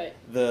 waist, right.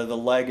 The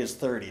leg is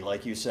 30,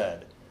 like you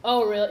said.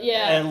 Oh really?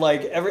 Yeah. And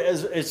like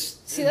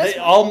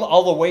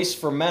all the waists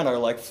for men are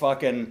like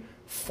fucking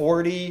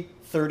 40.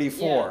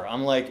 34.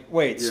 I'm like,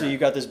 wait, so you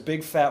got this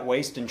big fat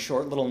waist and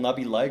short little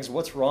nubby legs?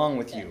 What's wrong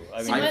with you?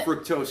 I mean, high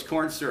fructose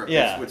corn syrup.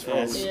 Yeah, what's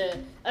wrong with you? Yeah,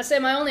 I say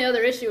my only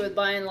other issue with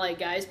buying like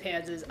guys'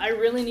 pants is I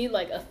really need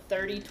like a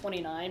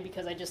 30-29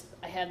 because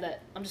I have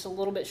that. I'm just a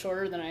little bit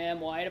shorter than I am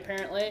wide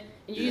apparently,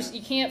 and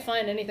you can't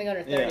find anything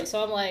under 30. Yeah.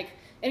 So I'm like,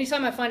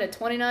 anytime I find a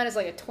 29, it's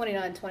like a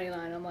 29.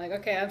 I'm like,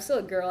 okay, I'm still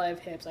a girl. I have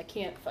hips. I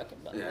can't fucking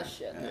buy this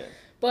shit. Yeah.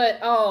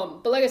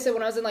 But like I said,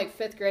 when I was in like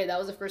 5th grade, that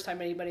was the first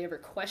time anybody ever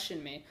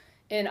questioned me.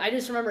 And I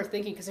just remember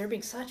thinking, because they were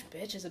being such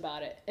bitches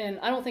about it. And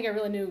I don't think I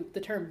really knew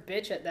the term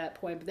bitch at that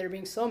point, but they were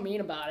being so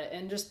mean about it.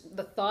 And just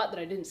the thought that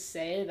I didn't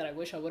say that I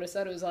wish I would have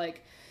said, it was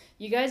like,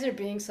 you guys are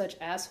being such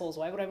assholes.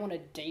 Why would I want to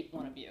date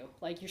one of you?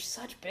 Like, you're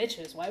such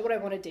bitches. Why would I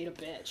want to date a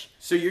bitch?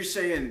 So you're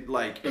saying,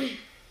 like,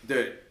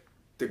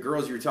 the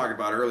girls you were talking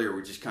about earlier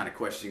were just kind of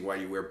questioning why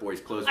you wear boys'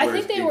 clothes. I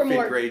think they were more... in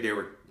 5th grade, they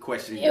were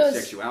questioning your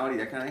sexuality,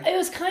 that kind of thing? It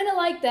was kind of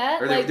like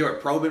that. Or they were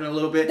probing a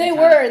little bit? They were,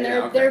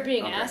 and they were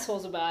being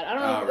assholes about it. I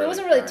don't know. Really? It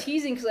wasn't really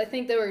teasing, because I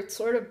think they were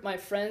sort of my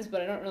friends,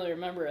 but I don't really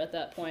remember at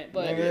that point.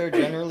 But maybe they were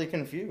generally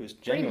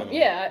confused. Genuinely.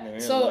 Yeah.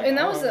 So, like, and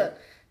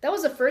that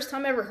was the first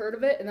time I ever heard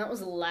of it, and that was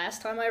the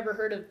last time I ever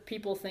heard of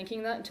people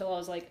thinking that until I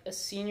was like a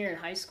senior in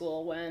high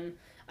school when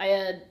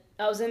I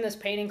was in this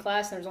painting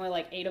class, and there was only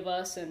like 8 of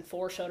us, and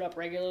 4 showed up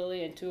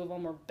regularly, and 2 of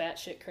them were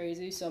batshit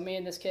crazy. So me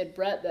and this kid,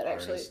 Brett, that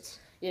Artists.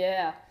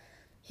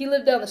 He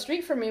lived down the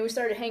street from me. We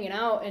started hanging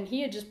out, and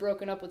he had just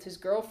broken up with his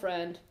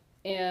girlfriend.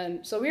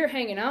 And so we were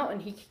hanging out, and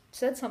he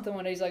said something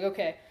one day. He's like,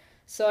 okay,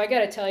 so I got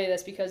to tell you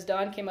this because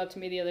Don came up to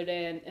me the other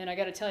day, and I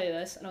got to tell you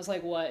this. And I was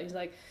like, what? He's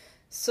like,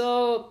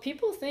 so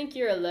people think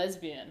you're a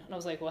lesbian. And I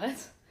was like, what? And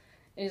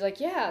he's like,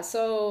 yeah,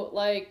 so,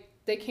 like,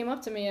 they came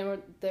up to me and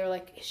they're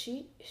like, "Is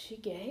she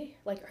gay?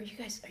 Like, are you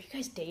guys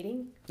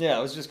dating?" Yeah, I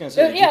was just gonna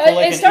say, did you pull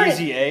like an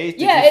easy A?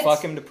 Did you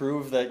fuck him to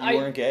prove that you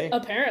weren't gay?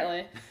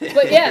 Apparently,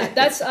 but yeah,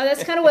 that's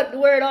kind of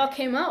where it all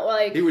came out.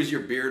 Like, it was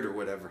your beard or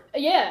whatever.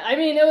 Yeah, I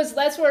mean,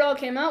 that's where it all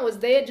came out. Was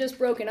they had just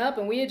broken up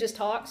and we had just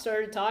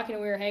started talking,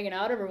 and we were hanging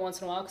out every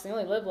once in a while because they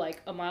only lived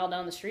like a mile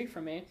down the street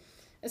from me,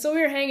 and so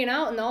we were hanging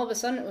out, and all of a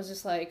sudden it was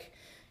just like,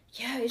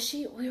 "Yeah, is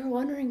she?" We were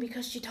wondering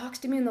because she talks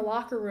to me in the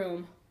locker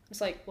room. It's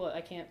like, well,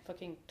 I can't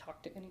fucking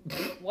talk to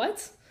anybody.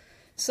 What?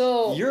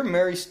 So... You're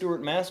Mary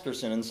Stuart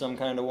Masterson in Some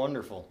Kind of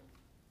Wonderful.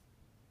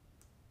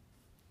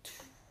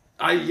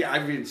 I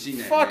haven't seen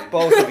that. Fuck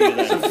both of you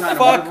then.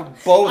 Fuck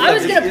both of you. I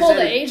was going to pull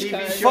the age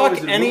card.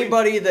 Fuck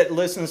anybody that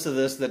listens to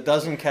this that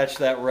doesn't catch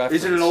that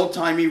reference. Is it an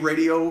old-timey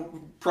radio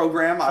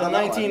program? I don't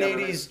know. The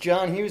 1980s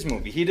John Hughes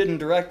movie. He didn't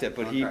direct it,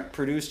 but he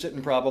produced it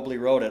and probably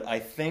wrote it. I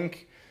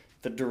think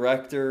the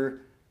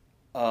director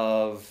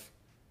of...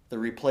 The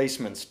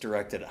Replacements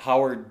directed it.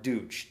 Howard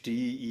Deutsch,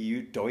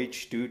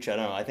 Deutsch. I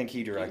don't know. I think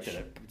he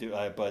directed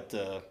it, but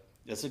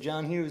it's a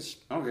John Hughes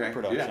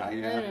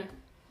production.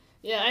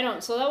 Yeah, I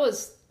don't. So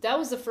that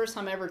was the first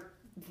time I ever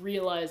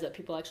realized that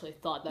people actually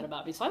thought that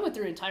about me. So I went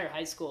through entire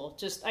high school.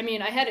 I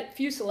had a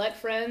few select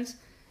friends,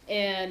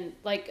 and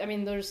I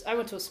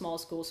went to a small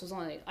school, so it was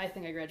only, I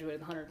think I graduated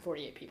with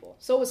 148 people.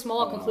 So it was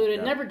small, concluded.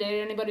 Yeah. Never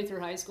dated anybody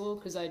through high school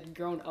because I'd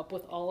grown up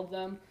with all of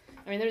them.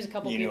 I mean, there's a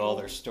couple people. You knew all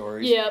their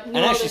stories? Yeah. And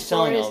as she's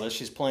telling all this,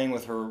 she's playing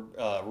with her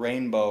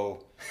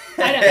rainbow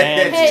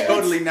bands. It's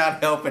totally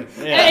not helping.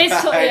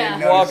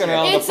 Yeah. Walking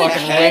around with the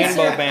fucking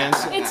rainbow bands.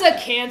 It's a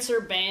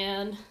cancer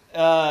band.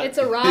 It's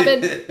a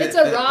Robin,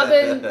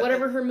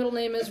 whatever her middle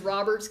name is,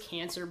 Robert's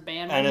cancer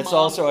band. And it's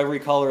also every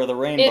color of the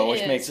rainbow,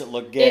 which makes it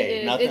look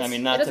gay. Not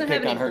to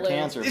pick on her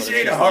cancer. This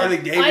ain't a Harley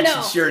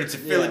Davidson shirt. It's a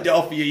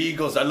Philadelphia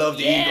Eagles. I love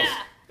the Eagles.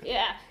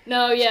 Yeah.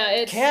 No,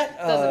 it doesn't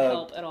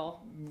help at all.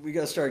 We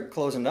got to start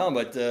closing down,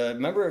 but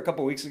remember a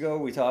couple weeks ago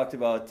we talked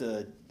about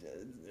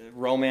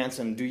romance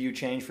and do you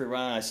change for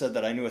everyone? I said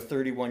that I knew a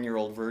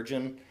 31-year-old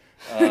virgin,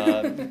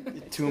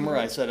 Toomer.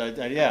 I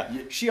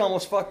said, she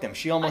almost fucked him.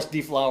 She almost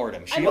deflowered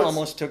him. She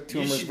almost took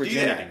Toomer's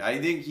virginity. I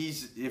think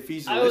if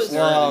he's a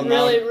listener. I was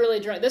really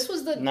drunk. This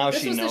was the now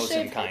this she was knows the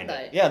him kind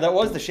of. Yeah, that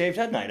was the shaved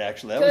head night.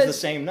 Actually, that was the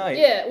same night.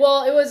 Yeah,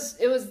 well, it was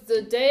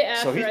the day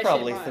after. So he's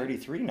probably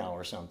 33 now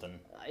or something.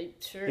 He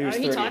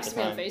talks to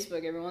me on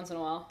Facebook every once in a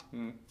while.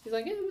 He's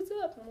like, "Hey, what's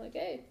up?" I'm like,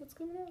 "Hey, what's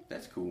going on?"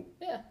 That's cool.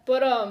 Yeah,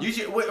 but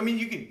usually, I mean,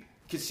 you could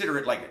consider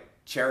it like a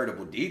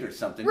charitable deed or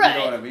something. Right. You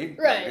know what I mean?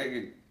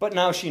 Right. But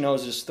now she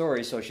knows his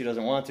story, so she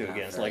doesn't want to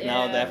again. It's like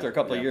now, after a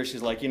couple of years,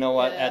 she's like, you know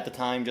what? At the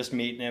time, just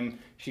meeting him,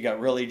 she got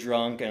really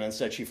drunk, and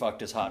instead she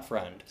fucked his hot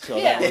friend. So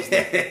that was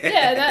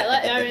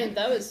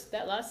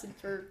that lasted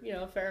for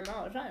a fair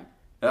amount of time.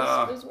 It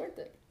was worth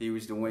it. He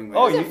was the wingman.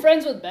 It was a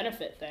friends with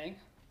benefit thing.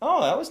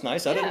 Oh, that was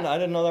nice. I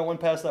didn't know that went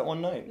past that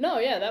one night.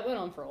 No, that went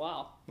on for a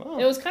while. Oh.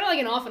 It was kind of like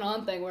an off and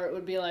on thing where it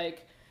would be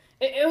like,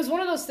 it was one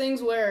of those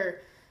things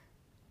where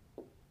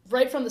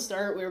right from the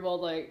start we were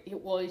both like,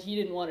 well, he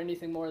didn't want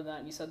anything more than that,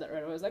 and he said that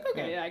right away. I was like,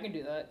 okay, I can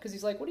do that. Because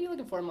he's like, what are you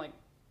looking for? I'm like,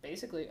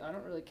 basically, I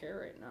don't really care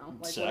right now.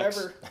 Like, sex.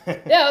 Whatever.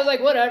 I was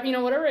like,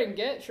 whatever, whatever I can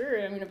get,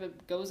 sure. I mean, if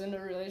it goes into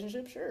a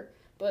relationship, sure.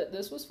 But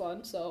this was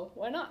fun, so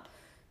why not?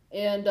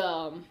 And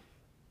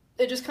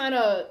it just kind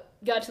of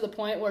got to the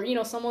point where,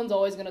 someone's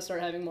always going to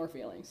start having more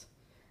feelings.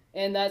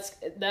 And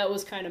that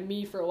was kind of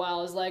me for a while.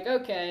 I was like,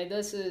 okay,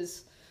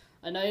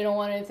 I know you don't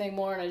want anything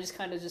more, and I just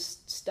kind of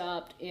just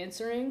stopped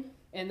answering.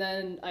 And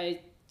then I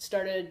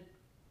started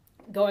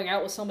going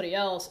out with somebody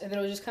else, and then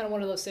it was just kind of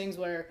one of those things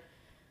where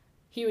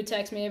he would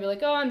text me and be like,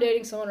 oh, I'm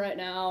dating someone right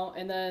now,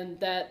 and then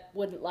that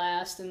wouldn't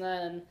last, and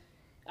then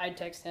I'd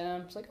text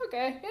him. It's like,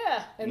 okay,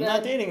 yeah. And I'm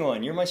not dating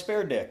one. You're my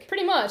spare dick.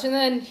 Pretty much. And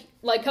then,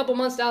 like, a couple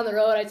months down the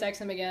road, I text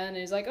him again, and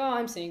he's like, oh,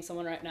 I'm seeing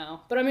someone right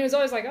now. But, I mean, it's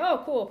always like,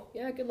 oh, cool.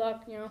 Yeah, good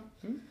luck,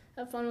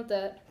 Have fun with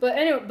that. But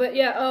anyway,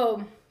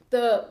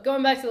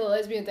 going back to the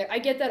lesbian thing, I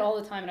get that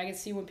all the time, and I can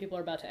see when people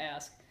are about to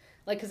ask.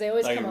 Like, because they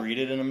always come up. read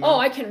it in a minute? Oh,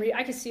 I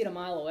can see it a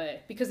mile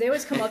away. Because they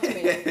always come up to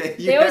me.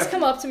 They always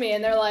come up to me,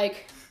 and they're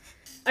like,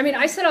 I mean,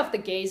 I set off the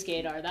gays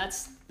gaydar.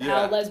 That's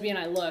how lesbian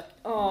I look.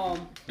 Well,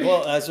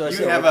 that's what I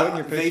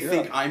said. They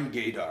think I'm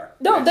gaydar.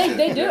 No,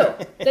 they do.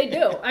 They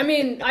do. I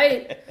mean,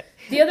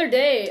 the other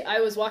day,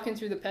 I was walking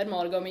through the Ped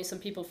Mall to go meet some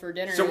people for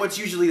dinner. So what's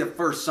usually the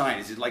first sign?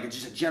 Is it like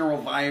just a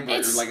general vibe?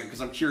 Or like,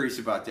 because I'm curious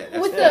about that.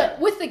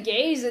 With the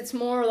gays, it's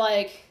more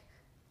like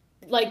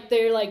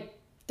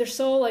they're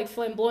so like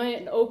flamboyant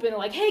and open,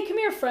 like, hey, come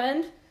here,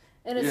 friend.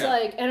 And it's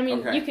like, and I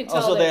mean, you can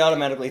tell. Also, they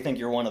automatically think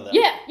you're one of them.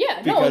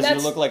 Yeah. Because you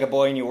look like a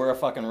boy and you wear a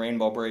fucking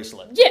rainbow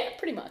bracelet. Yeah,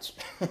 pretty much.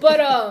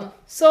 But,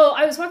 so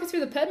I was walking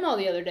through the Ped Mall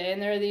the other day,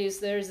 and there's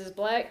this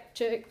black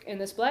chick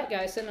and this black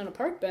guy sitting on a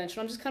park bench,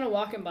 and I'm just kind of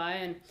walking by,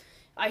 and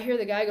I hear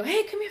the guy go,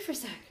 hey, come here for a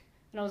sec.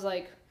 And I was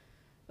like,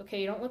 okay,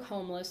 you don't look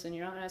homeless, and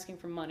you're not asking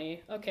for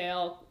money. Okay,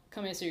 I'll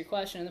come answer your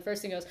question. And the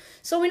first thing goes,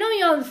 so we know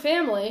you all in the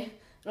family.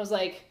 And I was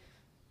like,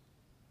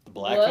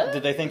 black? What?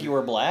 Did they think you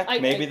were black?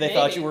 Maybe they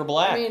thought you were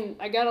black. I mean,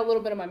 I got a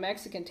little bit of my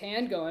Mexican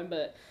tan going,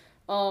 but...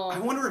 I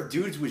wonder if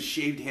dudes with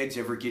shaved heads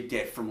ever get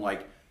that from,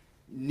 like,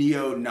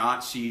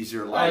 neo-Nazis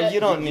or, like... you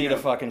don't need a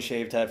fucking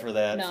shaved head for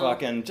that. No.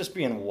 Fucking, just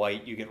being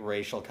white, you get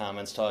racial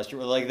comments tossed.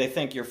 Like, they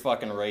think you're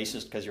fucking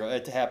racist because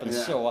it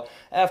happens so...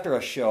 After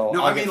a show...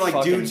 No, I mean,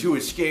 like, dudes who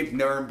escaped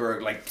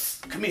Nuremberg, like,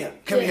 come here.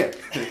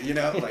 You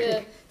know? Like...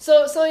 Yeah.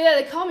 So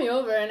they call me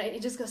over, and he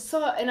just goes,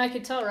 and I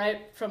could tell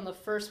right from the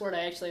first word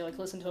I actually, like,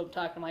 listened to him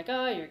talk, I'm like,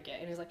 oh, you're gay.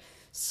 And he's like,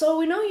 so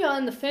we know you're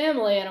in the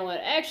family, and I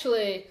went,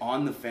 actually...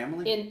 On the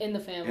family? In the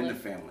family. In the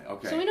family,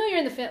 okay. So we know you're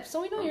in the family.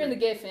 So we know you're in the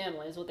gay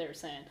family, is what they were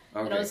saying.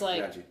 Okay, and I was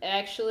like, gotcha.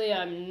 Actually,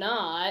 I'm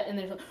not.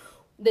 And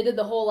they did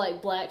the whole,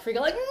 like, black freak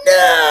out, like,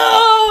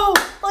 no!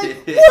 Like,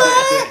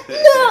 what?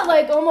 No!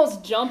 Like,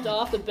 almost jumped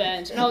off the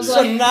bench. And I was like...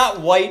 So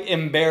not white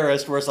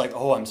embarrassed, where it's like,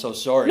 oh, I'm so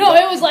sorry. No,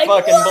 it was like,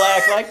 fucking what?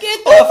 Black, like,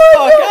 get the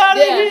fuck out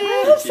of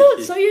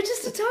here! So you're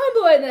just a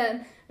tomboy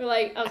then? We're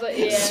like, I was like,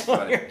 yeah.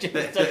 So you're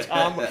just a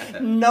tomboy.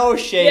 No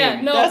shame.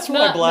 Yeah, no, that's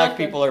why black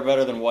nothing. people are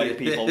better than white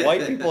people.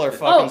 White people are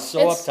fucking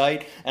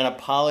uptight and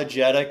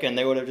apologetic, and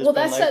they would have just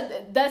been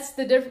like... that's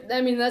the difference.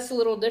 I mean, that's the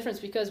little difference,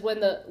 because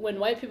when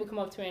white people come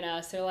up to me and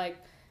ask, they're like,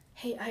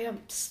 hey, I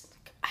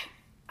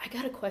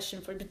got a question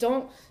for you, but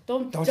don't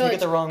take it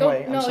the wrong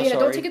way. I'm so sorry.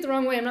 Don't take it the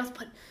wrong way. I'm not.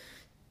 But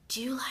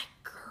do you like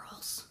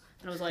girls?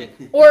 And I was like,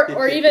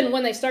 or even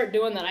when they start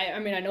doing that, I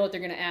mean, I know what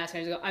they're gonna ask.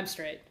 And I just go, I'm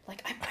straight.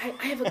 Like,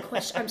 I have a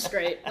question. I'm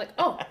straight. Like,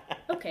 oh,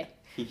 okay.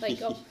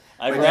 Like, oh.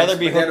 I'd rather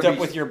be hooked up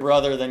with your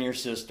brother than your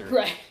sister.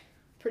 Right.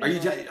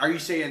 Are you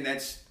saying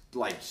that's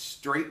like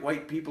straight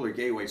white people or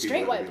gay white people?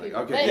 Straight white people.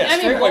 Okay. Yeah,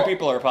 straight white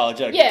people are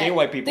apologetic. Yeah, gay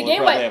white people would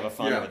probably have a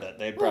fun with it.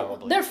 They'd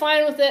probably. They're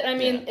fine with it. I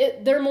mean,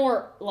 they're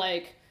more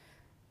like,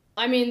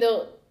 I mean,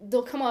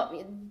 they'll come up.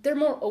 They're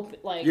more open.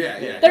 Like,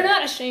 they're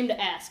not ashamed to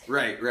ask.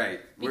 Right.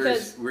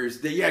 Whereas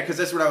because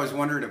that's what I was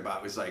wondering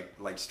about, was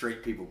like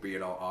straight people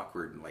being all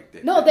awkward and like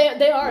that. No,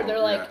 they are. They're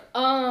like,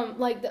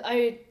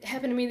 I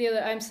happened to me the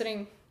other.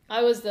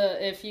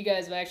 If you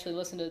guys have actually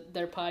listened to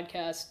their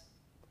podcast,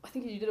 I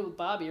think you did it with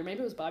Bobby, or maybe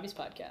it was Bobby's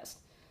podcast.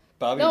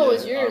 Bobby, no, it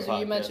was yours when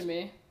you mentioned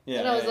me. Yeah,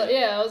 and I was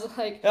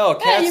like, oh,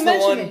 Kat's you the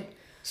one. Me.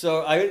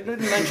 So I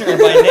didn't mention her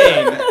by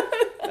name.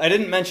 I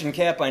didn't mention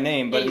Kat by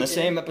name, but in the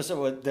same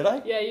episode, did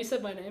I? Yeah, you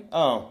said my name.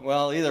 Oh,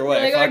 well, either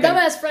way. Like our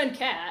dumbass friend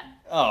Kat.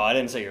 Oh, I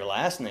didn't say your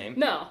last name.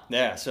 No.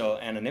 Yeah, so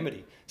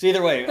anonymity. So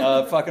either way,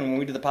 when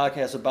we did the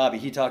podcast with Bobby,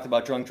 he talked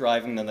about drunk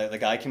driving, then the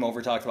guy came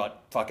over, talked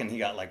about he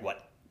got like,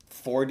 what,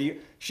 4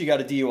 She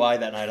got a DUI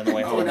that night on the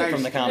way home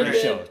from the comedy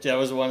show. That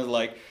was the one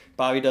like,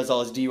 Bobby does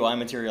all his DUI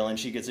material, and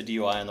she gets a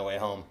DUI on the way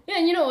home. Yeah,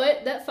 and you know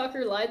what? That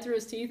fucker lied through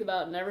his teeth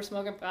about never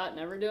smoking pot,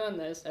 never doing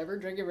this, never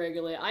drinking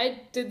regularly.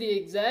 I did the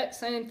exact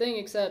same thing,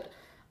 except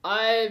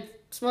I've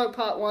smoked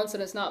pot once,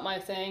 and it's not my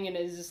thing, and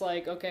it's just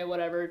like, okay,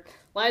 whatever.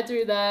 Lied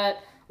through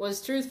that,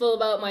 was truthful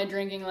about my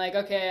drinking, like,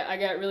 okay, I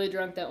got really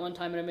drunk that one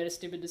time, and I made a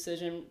stupid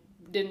decision.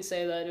 Didn't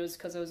say that it was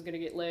because I was going to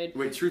get laid.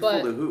 Wait,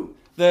 truthful to who?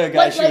 The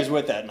guy she was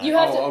with that night. You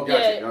have gotcha.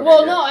 Okay,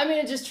 no, I mean,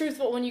 it's just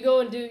truthful. When you go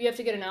and you have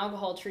to get an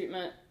alcohol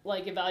treatment,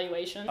 like,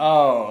 evaluation.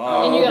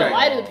 And you gotta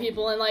lie to the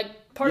people, and,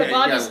 like, part of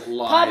Bobby's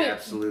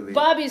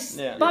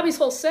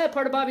whole set,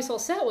 part of Bobby's whole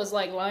set was,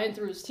 like, lying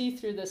through his teeth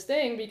through this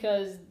thing,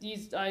 because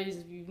you've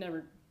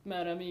never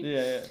met him.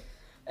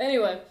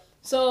 Anyway.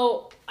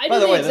 So, By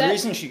the way, the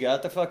reason she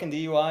got the fucking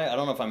DUI, I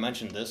don't know if I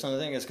mentioned this on the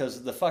thing, is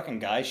because the fucking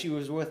guy she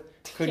was with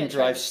couldn't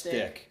drive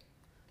stick.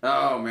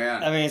 Oh,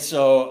 man. I mean,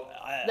 so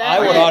I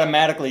would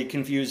automatically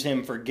confuse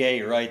him for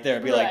gay right there.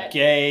 Be like,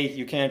 gay,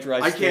 you can't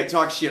drive stick. I can't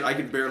talk shit. I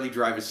can barely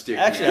drive a stick.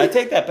 Actually, I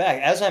take that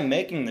back. As I'm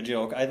making the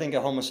joke, I think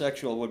a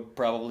homosexual would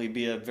probably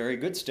be a very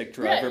good stick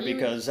driver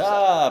because, There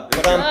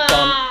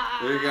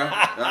you go. All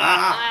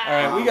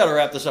right, we got to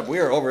wrap this up. We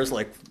are over. It's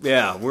like,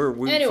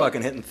 we're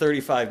fucking hitting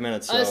 35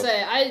 minutes. So.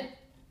 I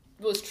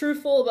was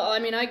truthful, but I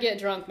mean, I get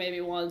drunk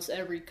maybe once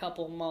every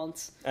couple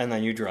months. And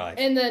then you drive.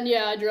 And then,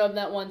 I drove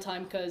that one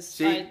time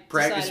because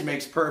practice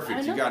makes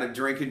perfect. You got to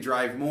drink and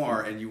drive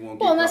more, and you won't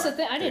get Well, and caught. that's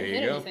the thing. I didn't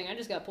hit anything. I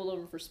just got pulled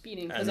over for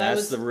speeding because I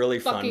was the really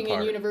fun fucking part.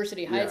 in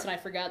University Heights, and I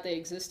forgot they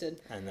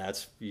existed. And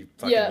that's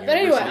but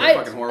anyway, I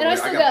got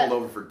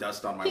pulled over for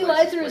dust on my license. He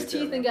lied through his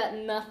teeth and got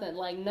nothing,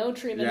 like no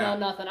treatment, no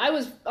nothing. I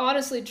was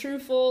honestly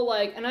truthful,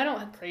 like, and I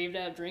don't crave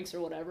to have drinks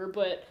or whatever,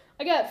 but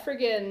I got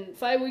friggin'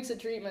 5 weeks of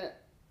treatment.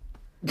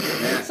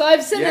 So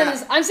I'm sitting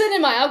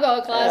in my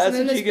alcohol class, and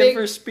then this big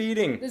for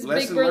speeding. This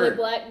big burly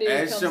black dude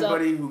as comes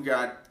somebody up. who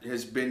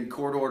has been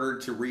court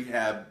ordered to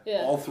rehab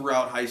all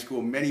throughout high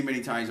school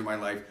many times in my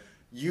life,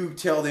 you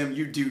tell them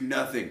you do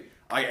nothing.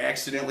 I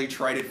accidentally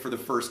tried it for the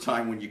first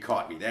time when you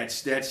caught me.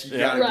 That's you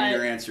gotta do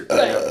your answer.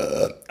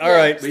 All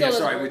right. But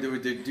sorry, the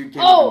dude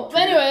came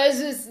anyway,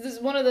 this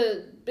one of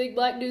the big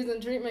black dudes in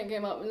treatment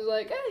came up and was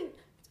like, "Hey,"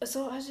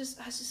 so I was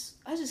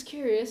just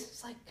curious.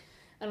 It's like,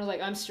 and I was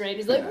like, "I'm straight."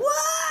 He's like, "What?"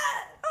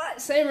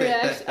 Same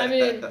reaction. I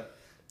mean,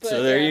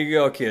 so there you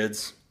go,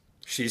 kids.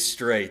 She's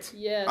straight.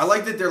 Yes. I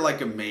like that they're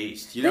like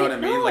amazed. You know what I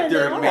mean? Like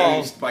they're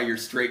amazed by your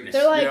straightness.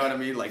 They're like, you know what I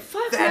mean? Like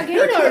fuck my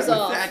gaydars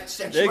off.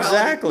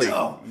 Exactly.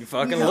 You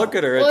fucking look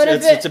at her.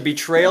 It's a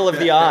betrayal of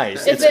the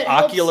eyes. It's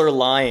ocular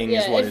lying,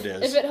 is what it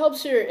is. If it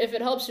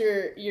helps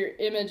your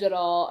image at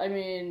all, I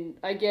mean,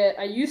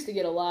 I used to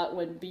get a lot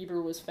when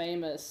Bieber was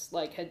famous,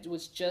 like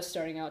was just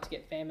starting out to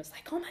get famous.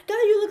 Like, oh my god,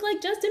 you look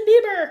like Justin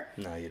Bieber.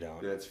 No, you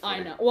don't. That's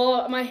funny. I know.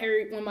 Well,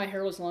 when my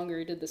hair was longer,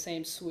 he did the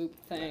same swoop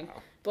thing.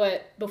 Wow.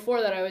 But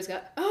before that, I always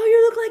got, oh,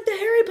 you look like the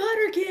Harry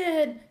Potter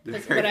kid.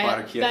 Back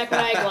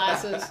when I had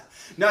glasses.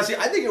 No, see,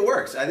 I think it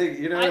works. I think,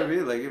 you know what I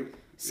mean? Like,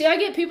 I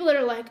get people that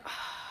are like,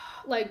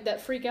 like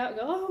that freak out and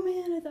go, oh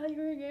man, I thought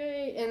you were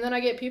gay. And then I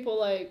get people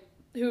like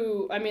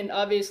who, I mean,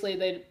 obviously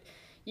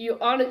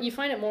you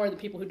find it more of the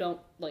people who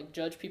don't like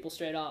judge people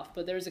straight off.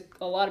 But there's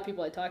a lot of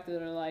people I talk to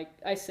that are like,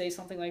 I say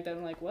something like that, and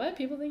I'm like, what?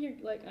 People think you're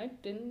like, I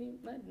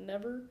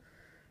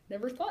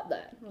never thought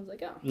that. I was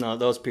like, oh. No,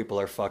 those people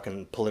are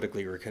fucking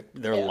politically...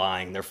 They're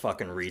lying. They're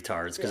fucking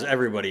retards. Because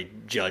everybody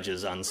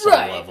judges on some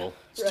level.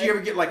 So do you ever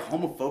get, like,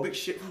 homophobic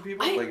shit from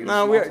people?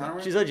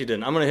 She said you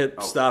didn't. I'm going to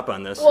hit stop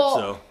on this.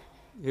 So,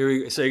 here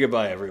we say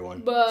goodbye,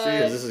 everyone. Bye. See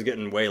you. This is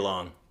getting way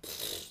long.